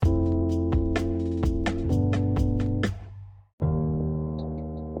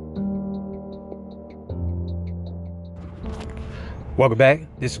Welcome back.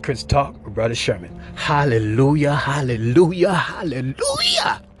 This is Chris Talk with Brother Sherman. Hallelujah, hallelujah,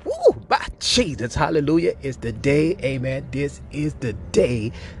 hallelujah. Woo, by Jesus, hallelujah. It's the day, amen. This is the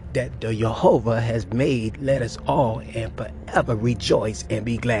day that the Jehovah has made. Let us all and forever rejoice and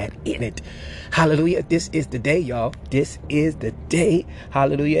be glad in it. Hallelujah. This is the day, y'all. This is the day.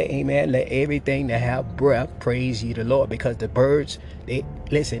 Hallelujah, amen. Let everything that have breath praise ye the Lord, because the birds, they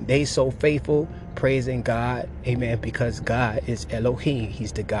so faithful praising God, amen, because God is Elohim.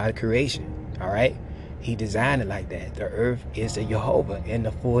 He's the God of creation. All right, he designed it like that. The earth is the Jehovah and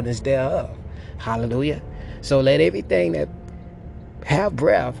the fullness thereof. Hallelujah. So let everything that have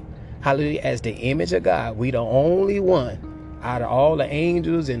breath, hallelujah, as the image of God. We the only one out of all the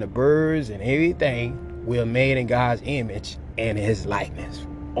angels and the birds and everything, we're made in God's image and his likeness.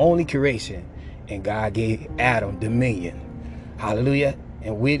 Only creation. And God gave Adam dominion. Hallelujah.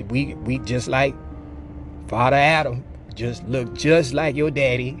 And we just like Father Adam, just look just like your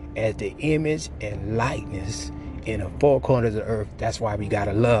daddy, as the image and likeness in the four corners of the earth. That's why we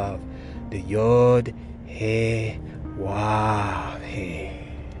gotta love the Yod He Waw He.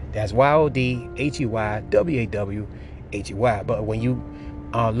 That's YODHEYWAWHEY. But when you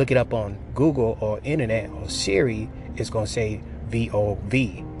look it up on Google or internet or Siri, it's gonna say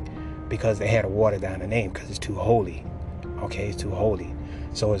VOV, because they had to water down the name because it's too holy. Okay, it's too holy.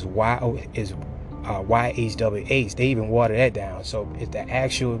 So it's YHWH. They even water that down. So it's the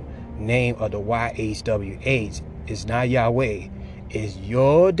actual name of the YHWH. It's not Yahweh. It's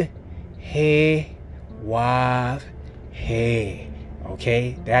Yod He Wav He.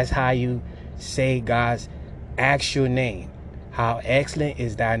 Okay, that's how you say God's actual name. How excellent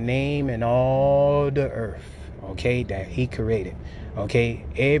is thy name in all the earth. Okay, that he created. Okay,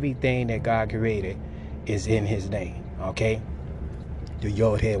 everything that God created is in his name. Okay, the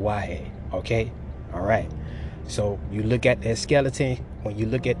Yod He Wav He. Okay, all right. So you look at that skeleton. When you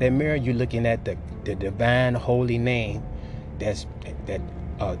look at that mirror, you're looking at the divine holy name that's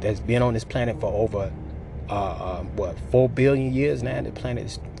been on this planet for over 4 billion years now. The planet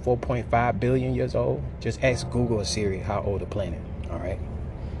is 4.5 billion years old. Just ask Google or Siri how old the planet. All right.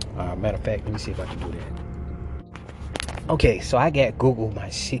 Matter of fact, let me see if I can do that. Okay, so I got Google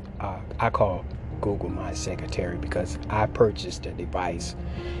I call Google my secretary, because I purchased the device,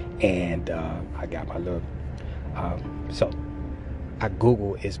 and I got my little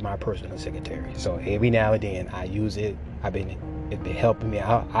Google is my personal secretary. So every now and then I use it. It's been helping me.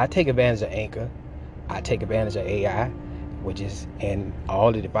 I take advantage of Anchor. I take advantage of AI, which is in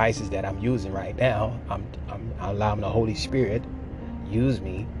all the devices that I'm using right now. I'm allowing the Holy Spirit use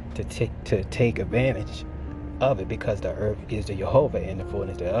me to take advantage of it, because the earth is the Jehovah and the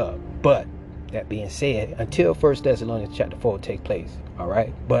fullness thereof. But that being said, until 1 Thessalonians chapter 4 takes place, all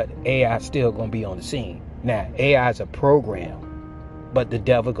right? But AI is still going to be on the scene. Now, AI is a program, but the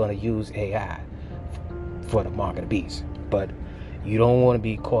devil going to use AI for the mark of the beast. But you don't want to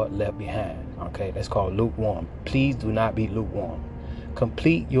be caught left behind, okay? That's called lukewarm. Please do not be lukewarm.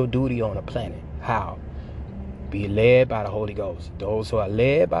 Complete your duty on the planet. How? Be led by the Holy Ghost. Those who are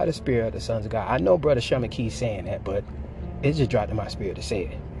led by the Spirit of the sons of God. I know Brother Sherman keeps saying that, but it just dropped in my spirit to say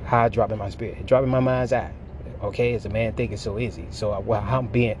it. How it dropped in my spirit? It dropped in my mind's eye. Okay, as a man thinking so easy. So I'm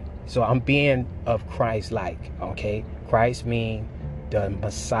being of Christ-like. Okay, Christ means the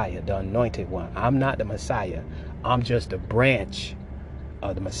Messiah, the anointed one. I'm not the Messiah. I'm just a branch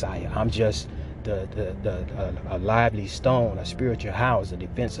of the Messiah. I'm just a lively stone, a spiritual house, a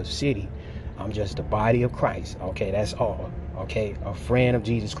defensive city. I'm just the body of Christ. Okay, that's all. Okay, a friend of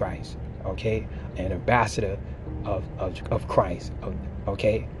Jesus Christ. Okay, an ambassador of Christ.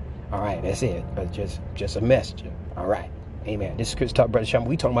 Okay, all right, that's it. But just a messenger. All right, amen. This is Chris Talk, Brother Sherman.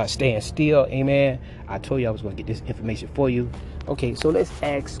 We talking about staying still. Amen. I told you I was going to get this information for you. Okay, so let's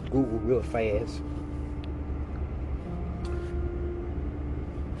ask Google real fast.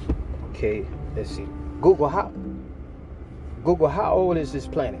 Okay, let's see. Google, how old is this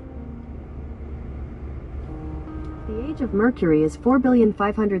planet? The age of Mercury is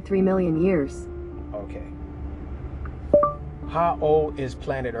 4,503,000,000 years. Okay. How old is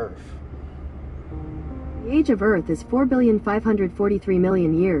planet Earth? The age of Earth is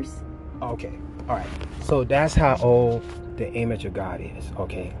 4,543,000,000 years. Okay. All right. So that's how old the image of God is.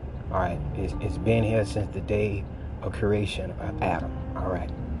 Okay. All right. It's been here since the day of creation of Adam. All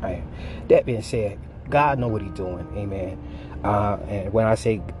right. All right. That being said, God know what he's doing. Amen. And when I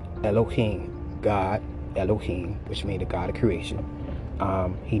say Elohim, God, Elohim, which means the God of creation,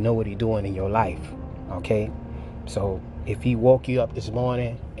 he know what he's doing in your life. Okay. So if he woke you up this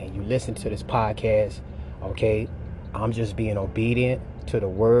morning and you listen to this podcast, okay, I'm just being obedient to the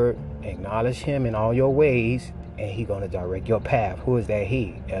word. Acknowledge him in all your ways, and he going to direct your path. Who is that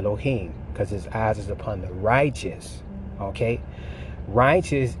he? Elohim, because his eyes is upon the righteous. Okay,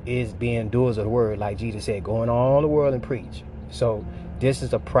 righteous is being doers of the word, like Jesus said, go in all the world and preach. So this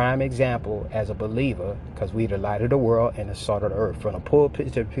is a prime example as a believer, because we the light of the world and the salt of the earth, from the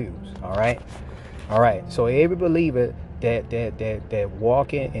pulpit to the pews. All right. So every believer that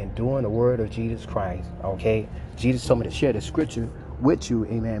walking and doing the word of Jesus Christ, okay, Jesus told me to share the scripture with you,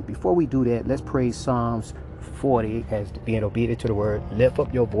 amen. Before we do that, let's pray Psalms 40 as being obedient to the word. Lift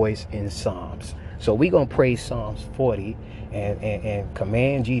up your voice in Psalms. So we're going to pray Psalms 40 and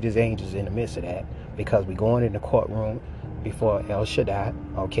command Jesus' angels in the midst of that, because we're going in the courtroom before El Shaddai,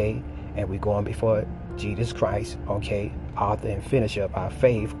 okay, and we're going before Jesus Christ, okay, author and finisher of our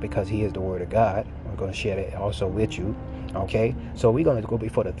faith, because he is the word of God. I'm going to share that also with you, okay. So we're going to go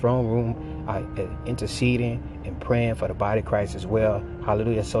before the throne room, interceding and praying for the body of Christ as well.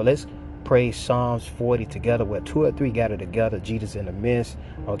 Hallelujah. So let's pray Psalms 40 together, where 2 or 3 gather together, Jesus in the midst,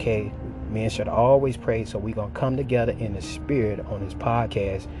 okay. Men should always pray. So we're going to come together in the spirit on this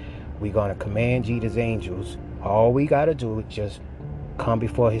podcast. We're going to command Jesus' angels. All we got to do is just come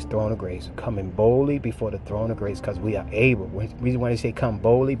before his throne of grace, coming boldly before the throne of grace, because we are able. We want to say come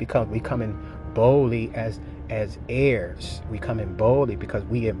boldly, because we coming boldly as heirs. We coming boldly because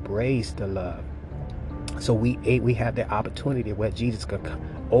we embrace the love. So we have the opportunity where Jesus could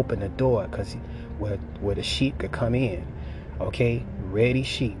open the door, because where the sheep could come in, okay, ready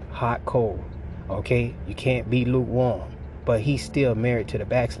sheep, hot, cold, okay. You can't be lukewarm, but he's still married to the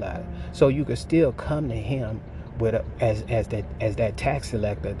backslider, so you could still come to him with as that tax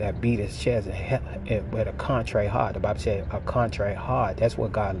collector that beat his chest with a contrite heart. The Bible said a contrite heart. That's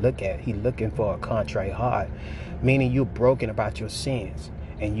what God look at. He looking for a contrite heart, meaning you're broken about your sins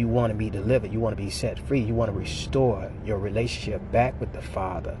and you want to be delivered. You want to be set free. You want to restore your relationship back with the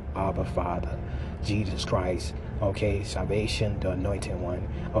Father, Abba Father, Jesus Christ, okay, salvation, the anointed one,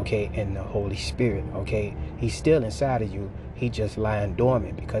 okay, and the Holy Spirit, okay. He's still inside of you. He just lying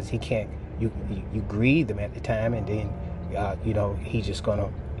dormant because he can't. You grieved him at the time, and then he's just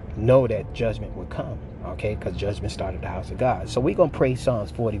gonna know that judgment would come, okay, because judgment started the house of God. So we're gonna pray Psalms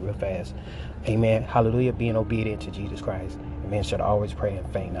 40 real fast, amen. Hallelujah. Being obedient to Jesus Christ, amen. Should always pray and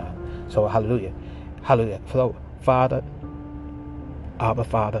faint not. So hallelujah. So Father, Abba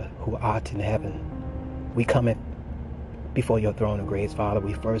Father, who art in heaven, we come before your throne of grace, Father.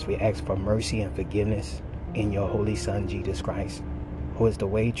 We ask for mercy and forgiveness in your holy Son Jesus Christ, who is the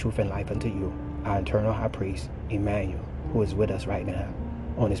way, truth, and life unto you, our eternal high priest, Emmanuel, who is with us right now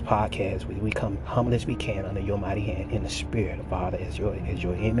on this podcast. We come humble as we can under your mighty hand in the spirit, Father, as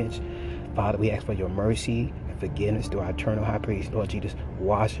your image. Father, we ask for your mercy and forgiveness through our eternal high priest, Lord Jesus.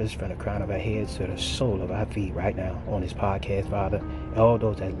 Wash us from the crown of our heads to the sole of our feet right now on this podcast, Father. All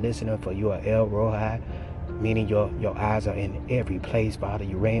those that listening, for you are El Roi, meaning your eyes are in every place, Father.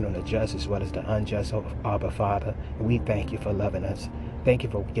 You reign on the just as well as the unjust, Abba Father. And we thank you for loving us. Thank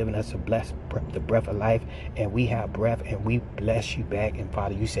you for giving us the breath of life, and we have breath, and we bless you back. And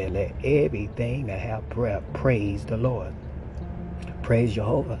Father, you said, let everything that have breath praise the Lord. Praise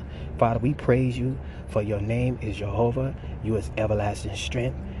Jehovah. Father, we praise you, for your name is Jehovah. You is everlasting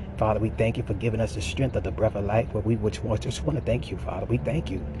strength. Father, we thank you for giving us the strength of the breath of life, but we just want to thank you, Father. We thank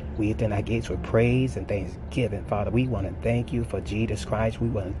you. We enter our gates with praise and thanksgiving, Father. We want to thank you for Jesus Christ. We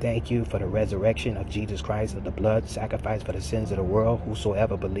want to thank you for the resurrection of Jesus Christ, of the blood sacrifice for the sins of the world.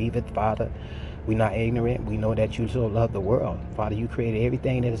 Whosoever believeth, Father, we're not ignorant. We know that you so love the world. Father, you created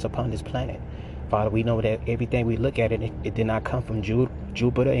everything that is upon this planet. Father, we know that everything we look at, it did not come from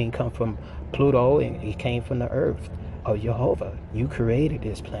Jupiter, it didn't come from Pluto, and it came from the earth of Jehovah. You created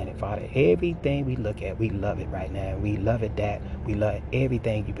this planet, Father. Everything we look at, we love it right now. We love it that we love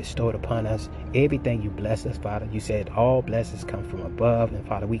everything you bestowed upon us, everything you blessed us, Father. You said all blessings come from above, and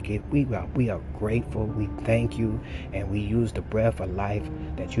Father, we are grateful. We thank you, and we use the breath of life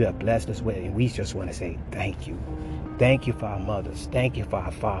that you have blessed us with, and we just want to say thank you. Thank you for our mothers. Thank you for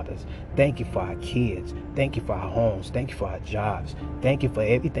our fathers. Thank you for our kids. Thank you for our homes. Thank you for our jobs. Thank you for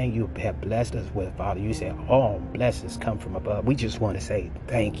everything you have blessed us with, Father. You said all blessings come from above. We just want to say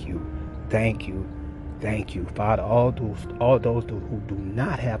thank you. Thank you. Thank you, Father. All those who do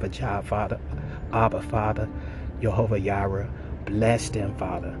not have a job, Father, Abba, Father, Jehovah Jireh, bless them,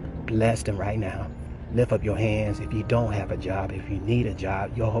 Father. Bless them right now. Lift up your hands if you don't have a job, if you need a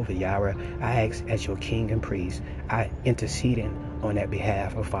job, Jehovah Jireh. I ask as your king and priest, I interceding on that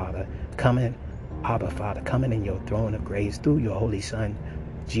behalf of Father. Coming, Abba Father, coming in your throne of grace through your holy Son,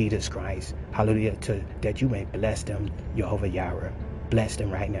 Jesus Christ. Hallelujah, that you may bless them, Jehovah Jireh. Bless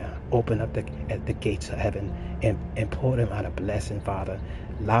them right now. Open up at the gates of heaven and pour them out a blessing, Father.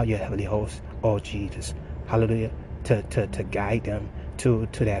 Allow your heavenly host, oh Jesus, hallelujah, to guide them to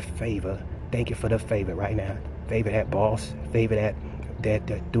that favor. Thank you for the favor right now. Favor that boss, favor that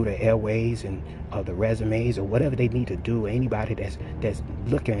through the airways and the resumes or whatever they need to do. Anybody that's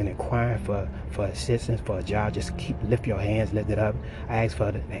looking and inquiring for assistance, for a job, just lift your hands, lift it up. I ask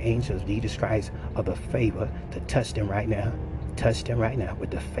for the angels of Jesus Christ of the favor to touch them right now. Touch them right now with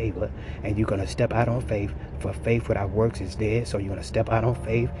the favor, and you're going to step out on faith. For faith without works is dead. So you're going to step out on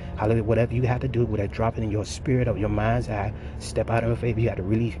faith. Hallelujah. Whatever you have to do with that dropping in your spirit or your mind's eye, step out on faith. You got to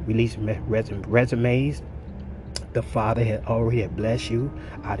release resumes. The Father had already blessed you.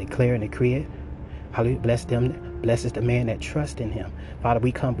 I declare and decree it. Hallelujah. Bless them. Blesses the man that trusts in him. Father,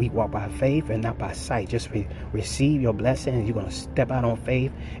 we walk by faith and not by sight. Just receive your blessing, and you're going to step out on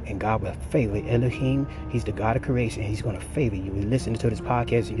faith, and God will favor Elohim. He's the God of creation. He's going to favor you. You listen to this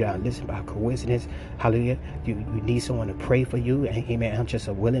podcast, and you're not listening by coincidence. Hallelujah. You need someone to pray for you. And amen. I'm just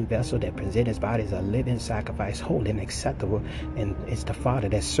a willing vessel that presents his body as a living sacrifice, holy and acceptable. And it's the Father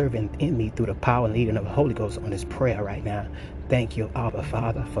that's serving in me through the power and leading of the Holy Ghost on this prayer right now. Thank you, Abba,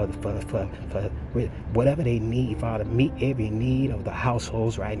 Father, for whatever they need, Father. Meet every need of the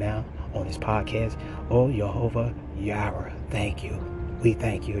households right now on this podcast. Oh, Jehovah Jireh, thank you. We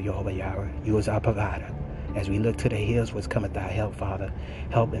thank you, Jehovah Jireh. You is our provider. As we look to the hills, what's coming thy help, Father.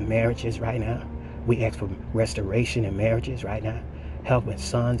 Help in marriages right now. We ask for restoration in marriages right now. Help with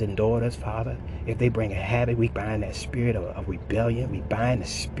sons and daughters, Father. If they bring a habit, we bind that spirit of rebellion. We bind the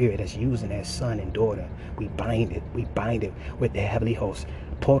spirit that's using that son and daughter. We bind it. We bind it with the heavenly host.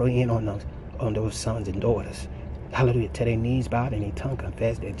 Portal in on those sons and daughters. Hallelujah. Till their knees bowed and their tongue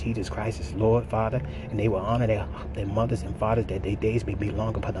confess that Jesus Christ is Lord, Father. And they will honor their mothers and fathers, that their days may be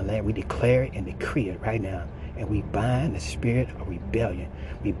long upon the land. We declare it and decree it right now. And we bind the spirit of rebellion.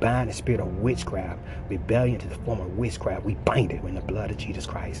 We bind the spirit of witchcraft. Rebellion to the form of witchcraft. We bind it in the blood of Jesus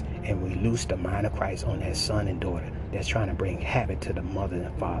Christ. And we loose the mind of Christ on that son and daughter that's trying to bring havoc to the mothers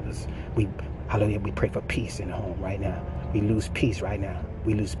and fathers. Hallelujah. We pray for peace in the home right now. We lose peace right now.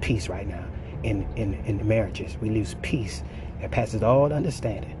 We lose peace right now in the marriages. We lose peace that passes all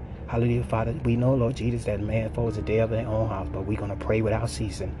understanding. Hallelujah, Father. We know, Lord Jesus, that man falls a day of their own house, but we're going to pray without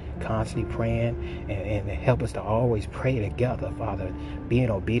ceasing, constantly praying, and help us to always pray together, Father, being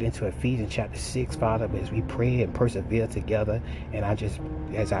obedient to Ephesians chapter 6, Father, as we pray and persevere together. And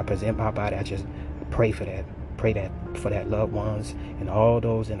as I present my body, I just pray for that. Pray that for that loved ones and all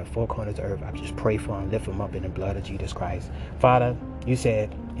those in the four corners of earth. I just pray for them, lift them up in the blood of Jesus Christ. Father, you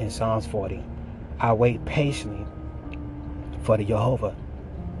said in Psalms 40, I wait patiently for the Jehovah,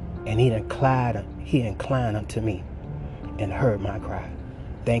 and he inclined unto me and heard my cry.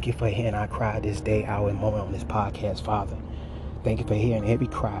 Thank you for hearing our cry this day, hour, and moment on this podcast, Father. Thank you for hearing every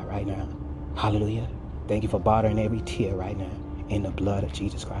cry right now. Hallelujah. Thank you for bottling every tear right now in the blood of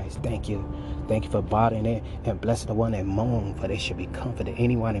Jesus Christ. Thank you. Thank you for bottling it, and bless the one that moan, for they should be comforted.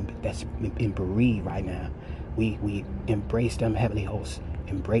 Anyone that's in bereaved right now, we embrace them, heavenly hosts.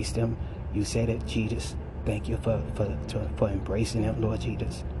 Embrace them. You said it, Jesus. Thank you for embracing them, Lord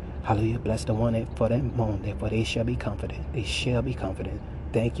Jesus. Hallelujah. Bless the one that for them moan, for they shall be comforted. They shall be comforted.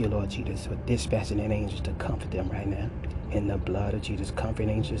 Thank you, Lord Jesus, for dispatching an angels to comfort them right now. In the blood of Jesus, comfort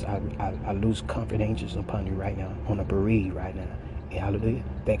angels. I lose comfort angels upon you right now, on the bereaved right now. Hallelujah.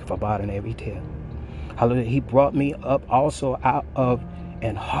 Thank you for bottling every tear. Hallelujah. He brought me up also out of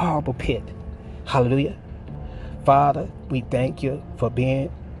an horrible pit. Hallelujah. Father, we thank you for being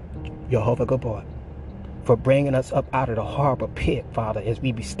Jehovah Gabor, for bringing us up out of the horrible pit, Father, as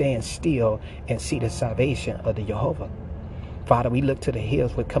we stand still and see the salvation of the Jehovah. Father, we look to the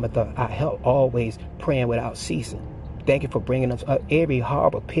hills where cometh our help, always praying without ceasing. Thank you for bringing us up every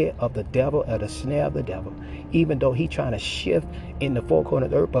horrible pit of the devil, of the snare of the devil. Even though he's trying to shift in the four corners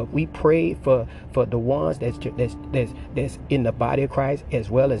of the earth, but we pray for the ones that's in the body of Christ as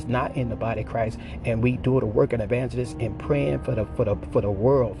well as not in the body of Christ, and we do the work of evangelists and praying for the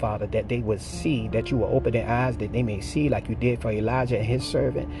world, Father, that they would see, that you will open their eyes, that they may see like you did for Elijah and his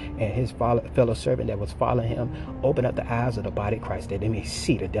servant and his fellow servant that was following him. Open up the eyes of the body of Christ, that they may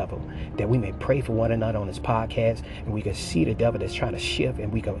see the devil, that we may pray for one another on this podcast, and we can see the devil that's trying to shift,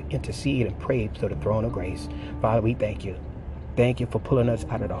 and we can intercede and pray to the throne of grace. Father, we thank you. Thank you for pulling us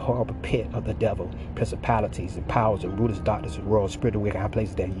out of the horrible pit of the devil, principalities and powers and rulers, doctors of the world, spiritual wicked high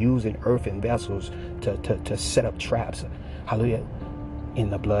places that using earthen vessels to set up traps. Hallelujah. In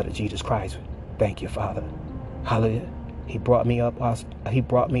the blood of Jesus Christ. Thank you, Father. Hallelujah. He brought me up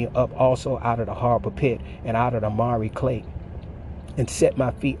also out of the horrible pit and out of the miry clay, and set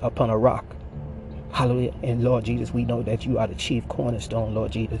my feet upon a rock. Hallelujah. And Lord Jesus, we know that you are the chief cornerstone,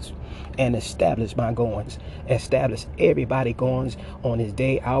 Lord Jesus. And establish my goings. Establish everybody goings on this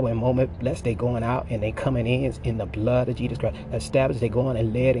day, hour, and moment. Bless they going out and they coming in the blood of Jesus Christ. Establish they going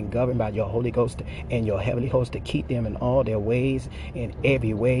and led and governed by your Holy Ghost and your heavenly host to keep them in all their ways, in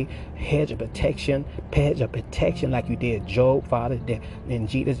every way. Hedge of protection like you did Job, Father. In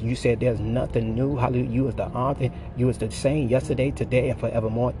Jesus, you said there's nothing new. Hallelujah. You is the author. You is the same yesterday, today, and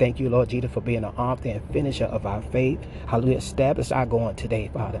forevermore. Thank you, Lord Jesus, for being the author and finisher of our faith. Hallelujah. Establish our going today,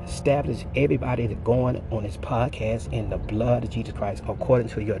 Father. Establish everybody that's going on this podcast in the blood of Jesus Christ, according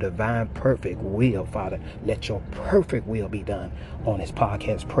to your divine perfect will, Father. Let your perfect will be done on this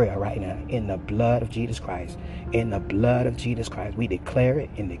podcast prayer right now, in the blood of Jesus Christ. In the blood of Jesus Christ, we declare it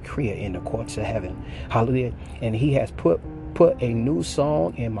and decree it in the courts of heaven. Hallelujah. And he has put a new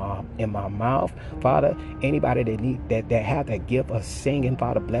song in my mouth, Father. Anybody that have that gift of singing,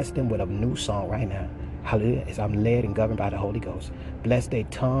 Father, bless them with a new song right now. Hallelujah. As I'm led and governed by the Holy Ghost. Bless their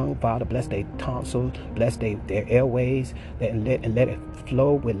tongue, Father. Bless their tonsils. Bless their airways. And let it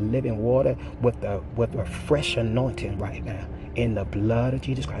flow with living water, with a fresh anointing right now. In the blood of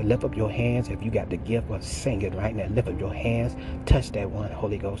Jesus Christ. Lift up your hands if you got the gift of singing right now. Lift up your hands. Touch that one,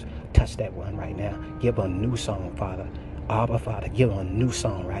 Holy Ghost. Touch that one right now. Give a new song, Father. Abba, Father, give them a new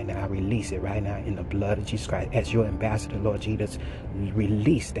song right now. I release it right now in the blood of Jesus Christ. As your ambassador, Lord Jesus,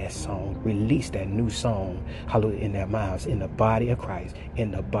 release that song. Release that new song. Hallelujah. In their mouths. In the body of Christ.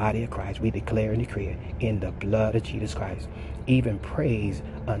 In the body of Christ. We declare and decree it in the blood of Jesus Christ. Even praise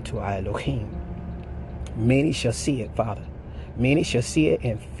unto our Elohim. Many shall see it, Father. Many shall see it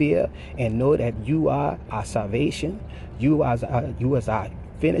and fear and know that you are our salvation. You as our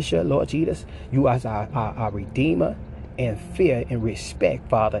finisher, Lord Jesus. You as our redeemer. And fear and respect,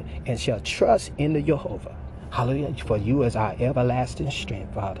 Father, and shall trust in the Jehovah. Hallelujah. For you is our everlasting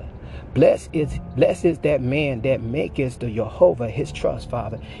strength, Father. Blessed is that man that maketh the Jehovah his trust,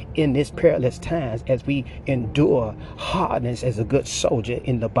 Father, in this perilous times as we endure hardness as a good soldier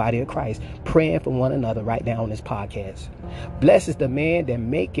in the body of Christ, praying for one another right now on this podcast. Blessed is the man that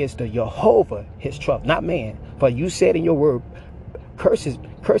maketh the Jehovah his trust, not man. For you said in your word,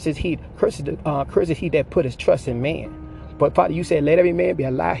 curses he that put his trust in man. But Father, you said, let every man be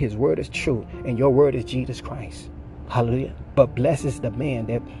a lie. His word is true. And your word is Jesus Christ. Hallelujah. But blessed is the man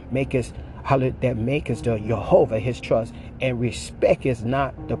that maketh the Jehovah his trust, and respecteth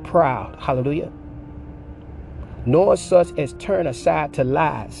not the proud. Hallelujah. Nor such as turn aside to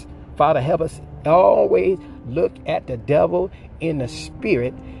lies. Father, help us always look at the devil in the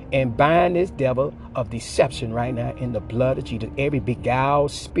spirit and bind this devil of deception right now in the blood of Jesus. Every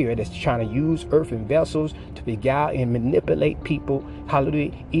beguiled spirit that's trying to use earthen vessels to beguile and manipulate people.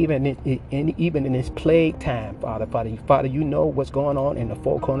 Hallelujah. Even in this plague time, Father, you know what's going on in the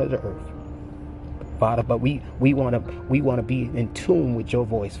four corners of the earth, Father. But we want to be in tune with your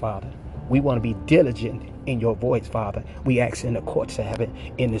voice, Father. We want to be diligent in your voice, Father. We ask in the courts of heaven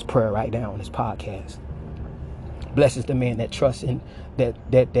in this prayer right now on this podcast. Blessed is the man that trusts in that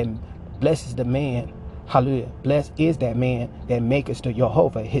blesses the man. Hallelujah. Blessed is that man that maketh to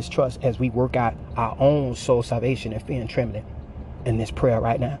Jehovah his trust as we work out our own soul salvation and fear and trembling in this prayer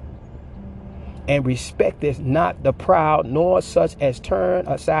right now. And respecteth not the proud, nor such as turn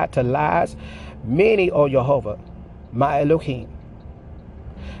aside to lies. Many, O Jehovah, my Elohim.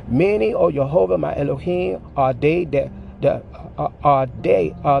 Many, O Jehovah, my Elohim, are they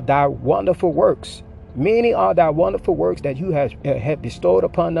are thy wonderful works. Many are thy wonderful works that you have bestowed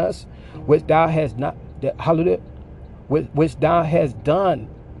upon us, which thou hast not, hallelujah, which thou hast done.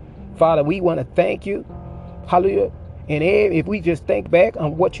 Father, we want to thank you. Hallelujah. And if we just think back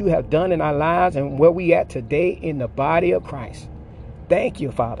on what you have done in our lives and where we at today in the body of Christ. Thank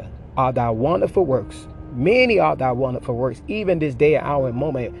you, Father, are thy wonderful works. Many are thy wonderful works, even this day, hour, and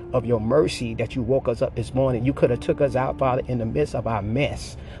moment of your mercy that you woke us up this morning. You could have took us out, Father, in the midst of our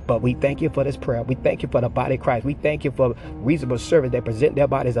mess. But we thank you for this prayer. We thank you for the body of Christ. We thank you for reasonable servants that present their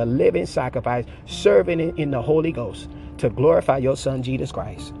bodies a living sacrifice, serving in the Holy Ghost to glorify your Son, Jesus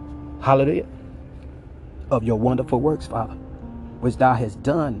Christ. Hallelujah. Of your wonderful works, Father, which thou hast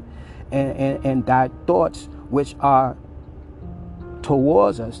done, and thy thoughts which are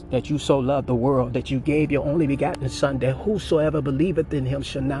towards us, that you so loved the world, that you gave your only begotten Son, that whosoever believeth in him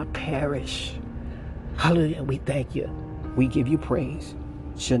shall not perish. Hallelujah. We thank you. We give you praise.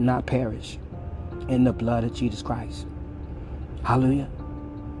 Should not perish in the blood of Jesus Christ. Hallelujah.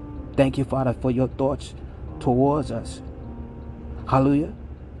 Thank you, Father, for your thoughts towards us. Hallelujah.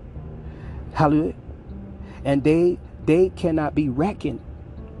 Hallelujah. And they cannot be reckoned.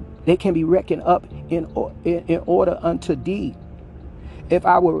 They can be reckoned up in order unto thee. If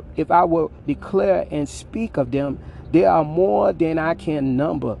I will declare and speak of them, there are more than I can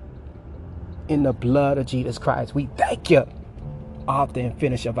number in the blood of Jesus Christ. We thank you, author and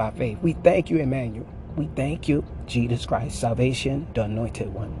finisher of our faith. We thank you, Emmanuel. We thank you, Jesus Christ, salvation, the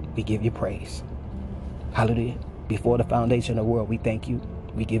anointed one. We give you praise. Hallelujah. Before the foundation of the world, we thank you.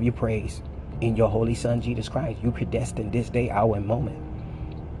 We give you praise. In your holy Son, Jesus Christ, you predestined this day, hour, and moment.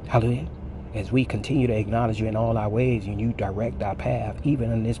 Hallelujah. As we continue to acknowledge you in all our ways and you direct our path,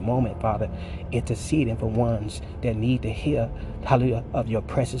 even in this moment, Father, interceding for ones that need to hear, hallelujah, of your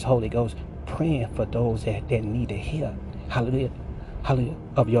precious Holy Ghost, praying for those that need to hear, hallelujah, hallelujah,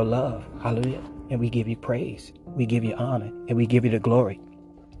 of your love, hallelujah. And we give you praise, we give you honor, and we give you the glory.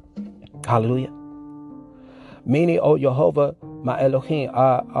 Hallelujah. Many, O Jehovah, my Elohim,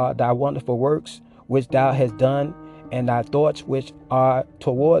 are thy wonderful works which thou hast done, and thy thoughts which are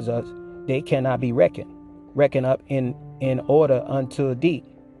towards us, they cannot be reckoned up in order unto thee.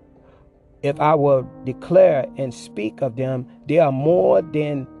 If I will declare and speak of them, they are more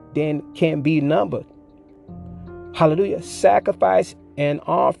than can be numbered. Hallelujah. Sacrifice and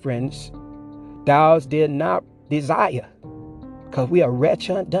offerings thou did not desire, because we are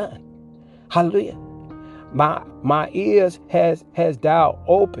wretched undone. Hallelujah. My ears has thou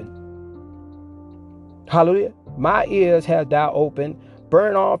opened. Hallelujah. My ears has thou opened.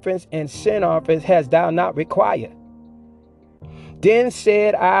 Burnt offerings and sin offerings has thou not required. Then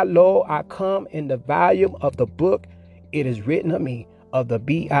said I, lo, I come in the volume of the book. It is written of me, of the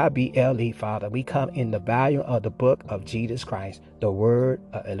Bible, Father. We come in the volume of the book of Jesus Christ, the word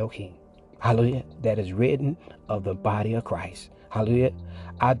of Elohim. Hallelujah. That is written of the body of Christ. Hallelujah.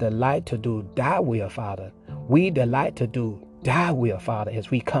 I delight to do thy will, Father. We delight to do thy will, Father, as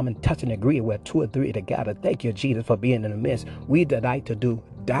we come and touch and agree where two or three are together. Thank you, Jesus, for being in the midst. We delight to do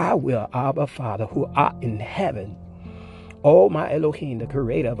thy will, Abba, Father, who art in heaven. Oh, my Elohim, the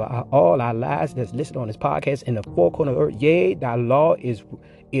creator of all our lives that's listed on this podcast in the four corners of the earth. Yea, thy law is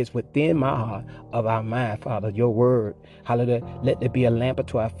within my heart of our mind, Father, your word. Hallelujah. Let there be a lamp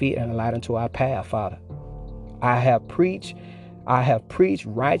unto our feet and a light unto our path, Father. I have preached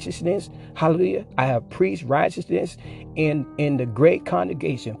righteousness. Hallelujah. I have preached righteousness in the great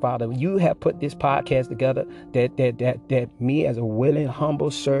congregation, Father. You have put this podcast together that me as a willing,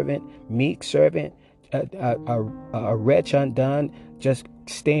 humble servant, meek servant, a wretch undone, just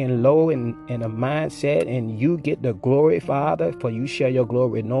staying low in a mindset, and you get the glory, Father, for you share your glory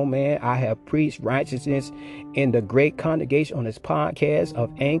with no man. I have preached righteousness in the great congregation on this podcast of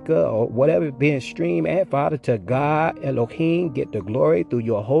Anchor or whatever being streamed at, Father. To God, Elohim, get the glory through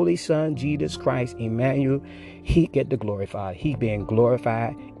your holy Son, Jesus Christ, Emmanuel. He get the glory, Father. He being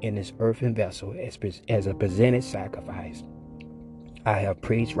glorified in this earthen vessel as a presented sacrifice. I have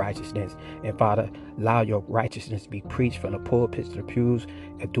preached righteousness. And Father, allow your righteousness to be preached from the pulpits to the pews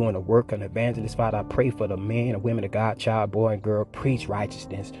and doing the work of an evangelist. Father, I pray for the men and women of God, child, boy, and girl. Preach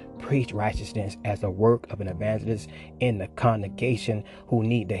righteousness. Preach righteousness as the work of an evangelist in the congregation who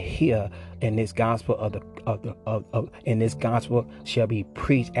need to hear. And this gospel and this gospel shall be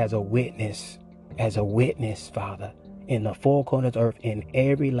preached as a witness, Father, in the four corners of earth, in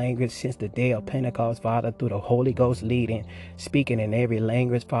every language since the day of Pentecost, Father, through the Holy Ghost leading, speaking in every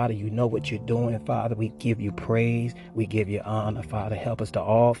language, Father. You know what you're doing, Father. We give you praise. We give you honor, Father. Help us to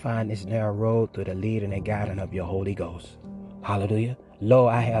all find this narrow road through the leading and guiding of your Holy Ghost. Hallelujah. Lo,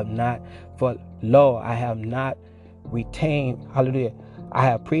 I have not retained, hallelujah. I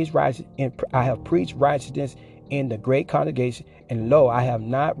have preached righteousness in the great congregation, and lo, I have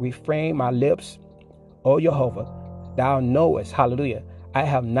not refrained my lips, O Jehovah. Thou knowest, hallelujah. I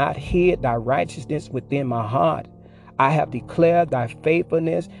have not hid thy righteousness within my heart. I have declared thy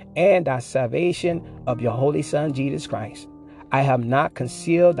faithfulness and thy salvation of your holy Son, Jesus Christ. I have not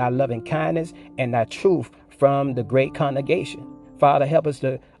concealed thy loving kindness and thy truth from the great congregation. Father, help us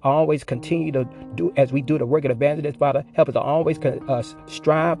to always continue to do as we do the work of evangelist. Father, help us to always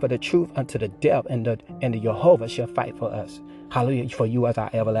strive for the truth unto the death, and the Jehovah shall fight for us. Hallelujah, for you as our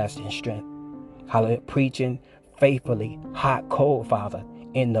everlasting strength. Hallelujah, preaching faithfully, hot, cold, Father,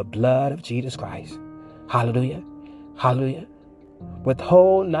 in the blood of Jesus Christ. Hallelujah. Hallelujah.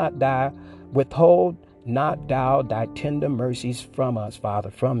 Withhold not thou thy tender mercies from us, Father,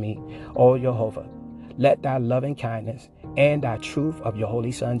 from me, O Jehovah. Let thy loving kindness and thy truth of your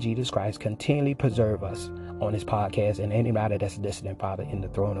holy Son, Jesus Christ, continually preserve us on this podcast and anybody that's listening, Father, in the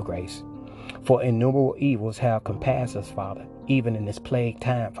throne of grace. For innumerable evils have compassed us, Father, even in this plague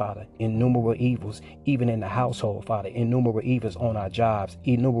time, Father. Innumerable evils, even in the household, Father. Innumerable evils on our jobs.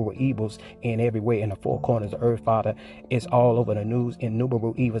 Innumerable evils in every way in the four corners of the earth, Father. It's all over the news.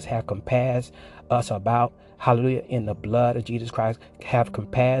 Innumerable evils have compassed us about. Hallelujah. In the blood of Jesus Christ have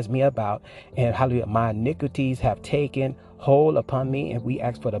compassed me about. And hallelujah, my iniquities have taken hold upon me. And we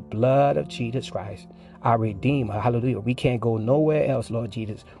ask for the blood of Jesus Christ, our Redeemer. Hallelujah. We can't go nowhere else, Lord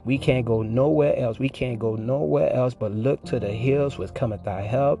Jesus. We can't go nowhere else. We can't go nowhere else but look to the hills which cometh thy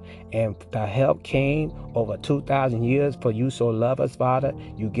help. And thy help came over 2,000 years. For you so love us, Father.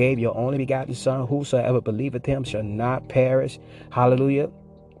 You gave your only begotten Son. Whosoever believeth him shall not perish. Hallelujah.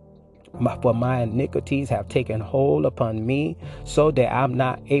 For my iniquities have taken hold upon me, so that I'm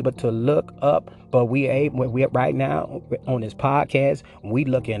not able to look up. But we're right now on this podcast, we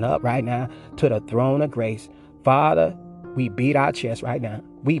looking up right now to the throne of grace. Father, we beat our chest right now.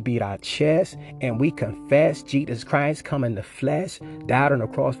 We beat our chest and we confess Jesus Christ come in the flesh, died on the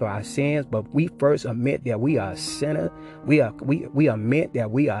cross for our sins. But we first admit that we are a sinner. We admit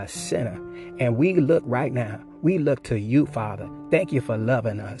that we are a sinner. And we look right now. We look to you, Father. Thank you for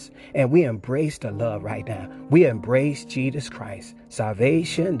loving us. And we embrace the love right now. We embrace Jesus Christ,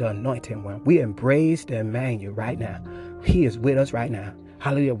 salvation, the anointed one. We embrace the Emmanuel right now. He is with us right now.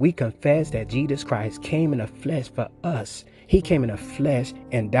 Hallelujah. We confess that Jesus Christ came in the flesh for us. He came in the flesh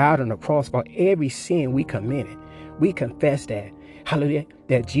and died on the cross for every sin we committed. We confess that. Hallelujah.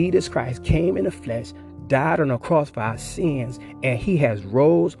 That Jesus Christ came in the flesh, died on the cross for our sins, and he has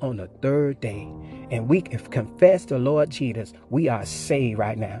rose on the third day. And we confess the Lord Jesus. We are saved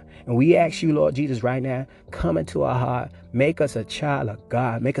right now. And we ask you, Lord Jesus, right now, come into our heart. Make us a child of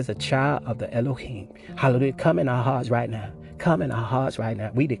God. Make us a child of the Elohim. Hallelujah. Come in our hearts right now. Come in our hearts right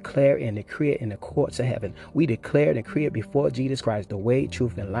now. We declare and decree it in the courts of heaven. We declare and decree it before Jesus Christ, the way,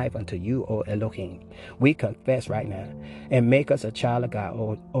 truth, and life unto you, O Elohim. We confess right now and make us a child of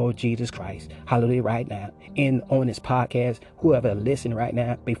God, O Jesus Christ. Hallelujah, right now. On this podcast, whoever listen right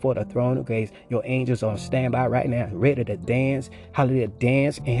now before the throne of grace, your angels on standby right now, ready to dance. Hallelujah,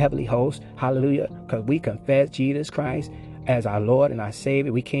 dance in heavenly hosts. Hallelujah, because we confess Jesus Christ as our Lord and our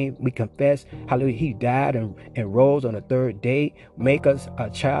Savior. We confess, hallelujah, he died and rose on the third day. Make us a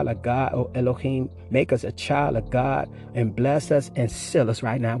child of God, O Elohim. Make us a child of God and bless us and seal us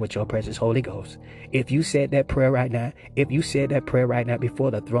right now with your precious Holy Ghost. If you said that prayer right now,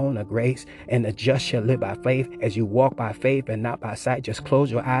 before the throne of grace, and the just shall live by faith, as you walk by faith and not by sight, just close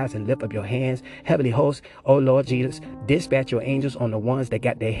your eyes and lift up your hands. Heavenly host, oh Lord Jesus, dispatch your angels on the ones that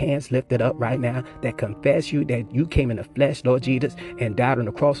got their hands lifted up right now, that confess you, that you came in the flesh, Lord Jesus, and died on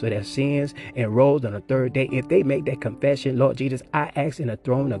the cross for their sins and rose on the third day. If they make that confession, Lord Jesus, I ask in the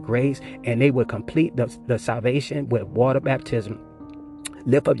throne of grace, and they will complete the salvation with water baptism.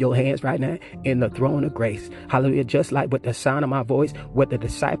 Lift up your hands right now in the throne of grace. Hallelujah. Just like with the sound of my voice, with the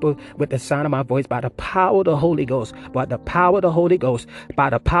disciples, with the sound of my voice, by the power of the Holy Ghost, by the power of the Holy Ghost, by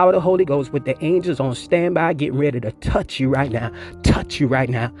the power of the Holy Ghost, with the angels on standby, getting ready to touch you right now. Touch you right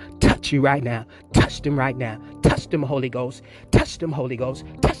now. Touch you right now. Touch them right now. Touch them, Holy Ghost. Touch them, Holy Ghost.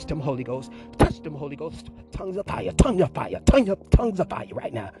 Touch them, Holy Ghost. Touch them, Holy Ghost. Tongues of fire. Tongues of fire. Tongues of fire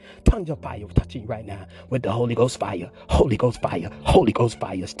right now. Tongues of fire touching you right now with the Holy Ghost fire. Holy Ghost fire. Holy Ghost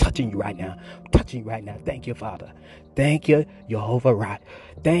fire is touching you right now. Touching you right now. Thank you, Father. Thank you, Jehovah Ra.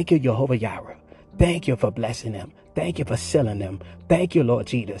 Thank you, Jehovah Jireh. Thank you for blessing them. Thank you for sealing them. Thank you, Lord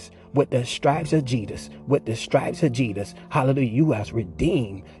Jesus. With the stripes of Jesus, hallelujah, you was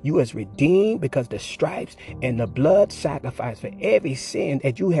redeemed. You was redeemed because the stripes and the blood sacrifice for every sin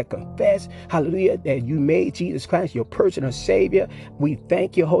that you had confessed, hallelujah, that you made Jesus Christ your personal Savior. We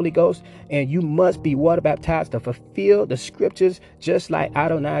thank you, Holy Ghost, and you must be water baptized to fulfill the scriptures, just like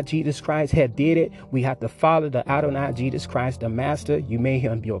Adonai Jesus Christ had did it. We have to follow the Adonai Jesus Christ, the Master. You made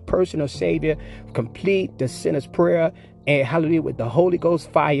him your personal Savior. Complete the sinner's prayer. And hallelujah, with the Holy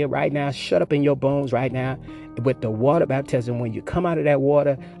Ghost fire right now, shut up in your bones right now, with the water baptism. When you come out of that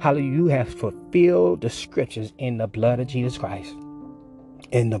water, hallelujah, you have fulfilled the scriptures in the blood of Jesus Christ.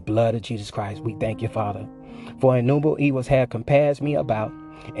 In the blood of Jesus Christ, we thank you, Father. For innumerable evils have compassed me about,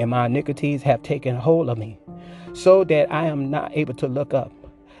 and my iniquities have taken hold of me, so that I am not able to look up.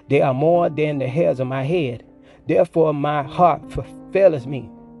 They are more than the hairs of my head. Therefore my heart faileth me.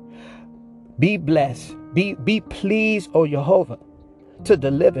 Be blessed. Be pleased, O Jehovah, to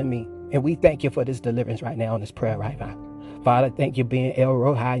deliver me. And we thank you for this deliverance right now on this prayer right now. Father, thank you being El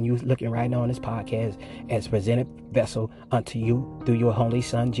Rohi, and you looking right now on this podcast as presented vessel unto you through your only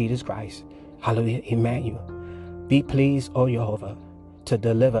Son, Jesus Christ. Hallelujah, Emmanuel. Be pleased, O Jehovah, to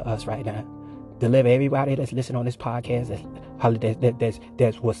deliver us right now. Deliver everybody that's listening on this podcast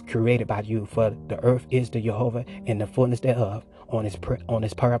that was created by you. For the earth is the Jehovah and the fullness thereof on this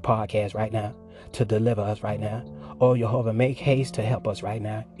prayer podcast right now, to deliver us right now. Oh, Jehovah, make haste to help us right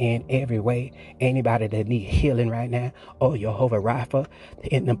now in every way. Anybody that need healing right now, oh, Jehovah Rapha,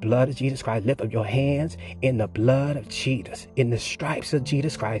 in the blood of Jesus Christ, lift up your hands in the blood of Jesus, in the stripes of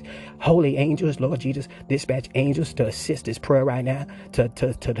Jesus Christ. Holy angels, Lord Jesus, dispatch angels to assist this prayer right now, to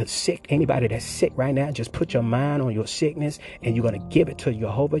the sick, anybody that's sick right now. Just put your mind on your sickness, and you're going to give it to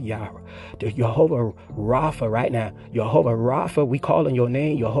Jehovah Yahweh, to Jehovah Rapha right now. Jehovah Rapha, we call on your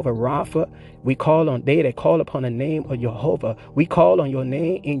name, Jehovah Rapha. We call on they that call upon the name of Jehovah. We call on your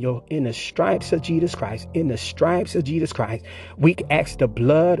name in the stripes of Jesus Christ. In the stripes of Jesus Christ. We ask the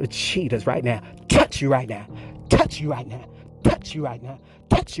blood of Jesus right now. Touch you right now. Touch you right now. Touch you right now.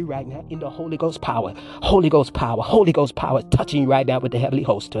 Touch you right now in the Holy Ghost power. Holy Ghost power. Holy Ghost power. Touching you right now with the heavenly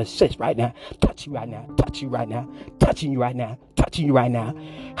host to assist right now. Touch you right now. Touch you right now. Touching you right now. Touching you right now.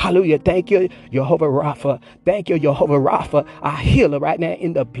 Hallelujah. Thank you, Jehovah Rapha. Thank you, Jehovah Rapha, our healer right now.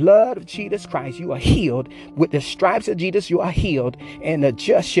 In the blood of Jesus Christ, you are healed. With the stripes of Jesus, you are healed. And the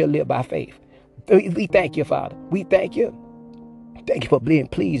just shall live by faith. We thank you, Father. We thank you. Thank you for being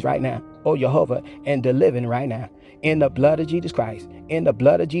pleased right now, oh Jehovah, and delivering right now. In the blood of Jesus Christ, in the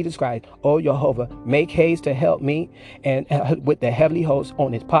blood of Jesus Christ, oh Jehovah, make haste to help me and with the heavenly host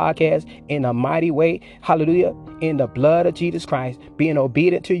on this podcast in a mighty way. Hallelujah. In the blood of Jesus Christ, being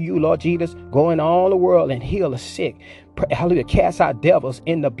obedient to you, Lord Jesus, going all the world and heal the sick. Hallelujah. Cast out devils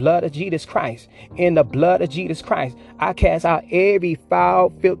in the blood of Jesus Christ. In the blood of Jesus Christ, I cast out every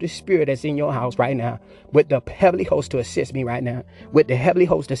foul, filthy spirit that's in your house right now. With the heavenly host to assist me right now. With the heavenly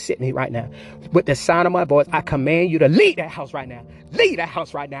host to assist me right now. With the sound of my voice, I command you to leave that house right now. Leave that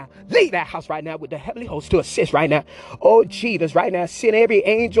house right now. Leave that house right now with the heavenly host to assist right now. Oh, Jesus, right now, send every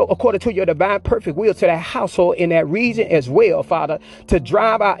angel according to your divine perfect will to that household in that region as well, Father, to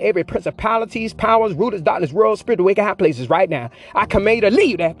drive out every principalities, powers, rulers, darkness, world, spirit, wicked high places right now. I command you to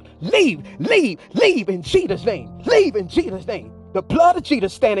leave that. Leave in Jesus' name. Leave in Jesus' name. The blood of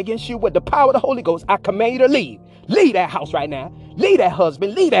Jesus stand against you with the power of the Holy Ghost. I command you to leave. Leave that house right now. Leave that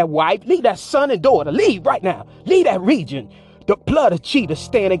husband. Leave that wife. Leave that son and daughter. Leave right now. Leave that region. The blood of Jesus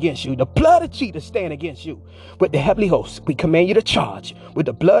stand against you. The blood of Jesus stand against you. With the heavenly host, we command you to charge. With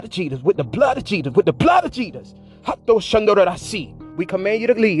the blood of Jesus. With the blood of Jesus. With the blood of Jesus. We command you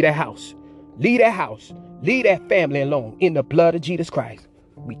to leave that house. Leave that house. Leave that family alone in the blood of Jesus Christ.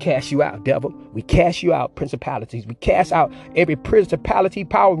 We cast you out, devil. We cast you out, principalities. We cast out every principality,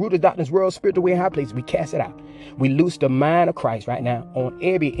 power, root of darkness, world, spiritual, way, high places. We cast it out. We loose the mind of Christ right now on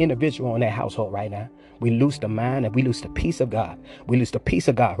every individual in that household right now. We loose the mind and we loose the peace of God. We loose the peace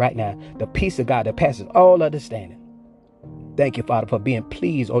of God right now. The peace of God that passes all understanding. Thank you, Father, for being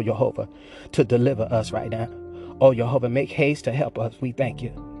pleased, oh Jehovah, to deliver us right now. Oh Jehovah, make haste to help us. We thank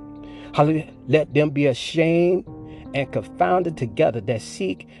you. Hallelujah. Let them be ashamed and confounded together that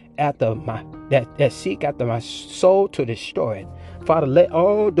seek after my soul to destroy it. Father, let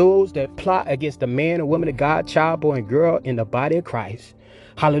all those that plot against the man and woman of God, child, boy, and girl in the body of Christ,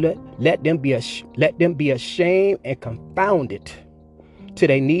 hallelujah, let them be ashamed and confounded. To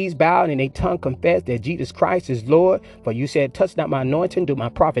their knees bowed and their tongue confess that Jesus Christ is Lord. For you said, touch not my anointing, do my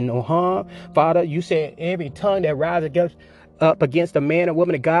prophet no harm. Father, you said every tongue that rises up against a man or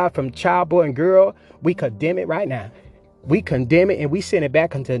woman of God, from child, boy, and girl, we condemn it right now. We condemn it and we send it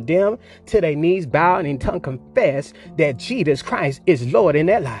back unto them till their knees bow and in tongue confess that Jesus Christ is Lord in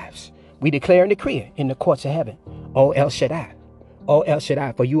their lives. We declare and decree it in the courts of heaven. O El Shaddai. O El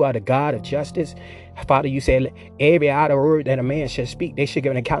Shaddai, for you are the God of justice. Father, you said every idle word that a man shall speak, they should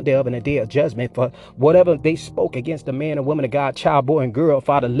give an account thereof in the day of judgment. For whatever they spoke against the man and woman of God, child, boy, and girl,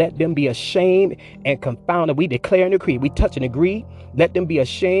 Father, let them be ashamed and confounded. We declare and decree. We touch and agree. Let them be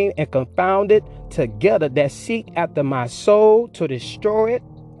ashamed and confounded together that seek after my soul to destroy it.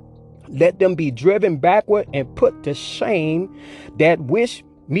 Let them be driven backward and put to shame that wish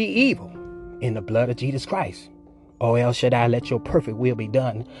me evil in the blood of Jesus Christ. O El Shaddai, let your perfect will be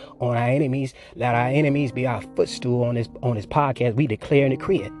done on our enemies. Let our enemies be our footstool on this podcast. We declare and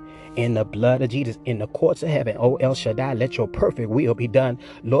decree it in the blood of Jesus, in the courts of heaven. O El Shaddai, let your perfect will be done.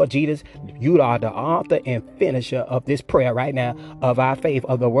 Lord Jesus, you are the author and finisher of this prayer right now, of our faith,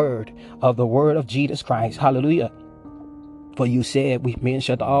 of the word of Jesus Christ. Hallelujah. For you said men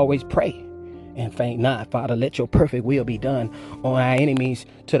should always pray and faint not. Father, let your perfect will be done on our enemies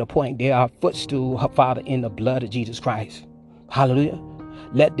to the point they are footstool, Father, in the blood of Jesus Christ. Hallelujah.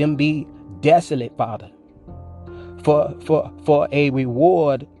 Let them be desolate, Father, for a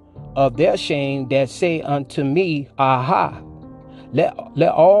reward of their shame that say unto me, aha. Let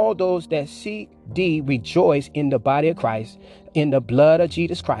all those that seek thee rejoice in the body of Christ, in the blood of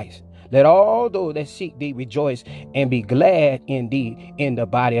Jesus Christ. Let all those that seek thee rejoice and be glad in thee in the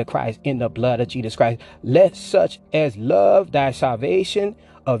body of Christ, in the blood of Jesus Christ. Let such as love thy salvation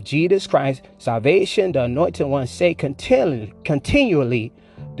of Jesus Christ, salvation, the anointed one, say continually,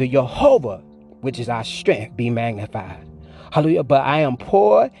 the Jehovah, which is our strength, be magnified. Hallelujah. But I am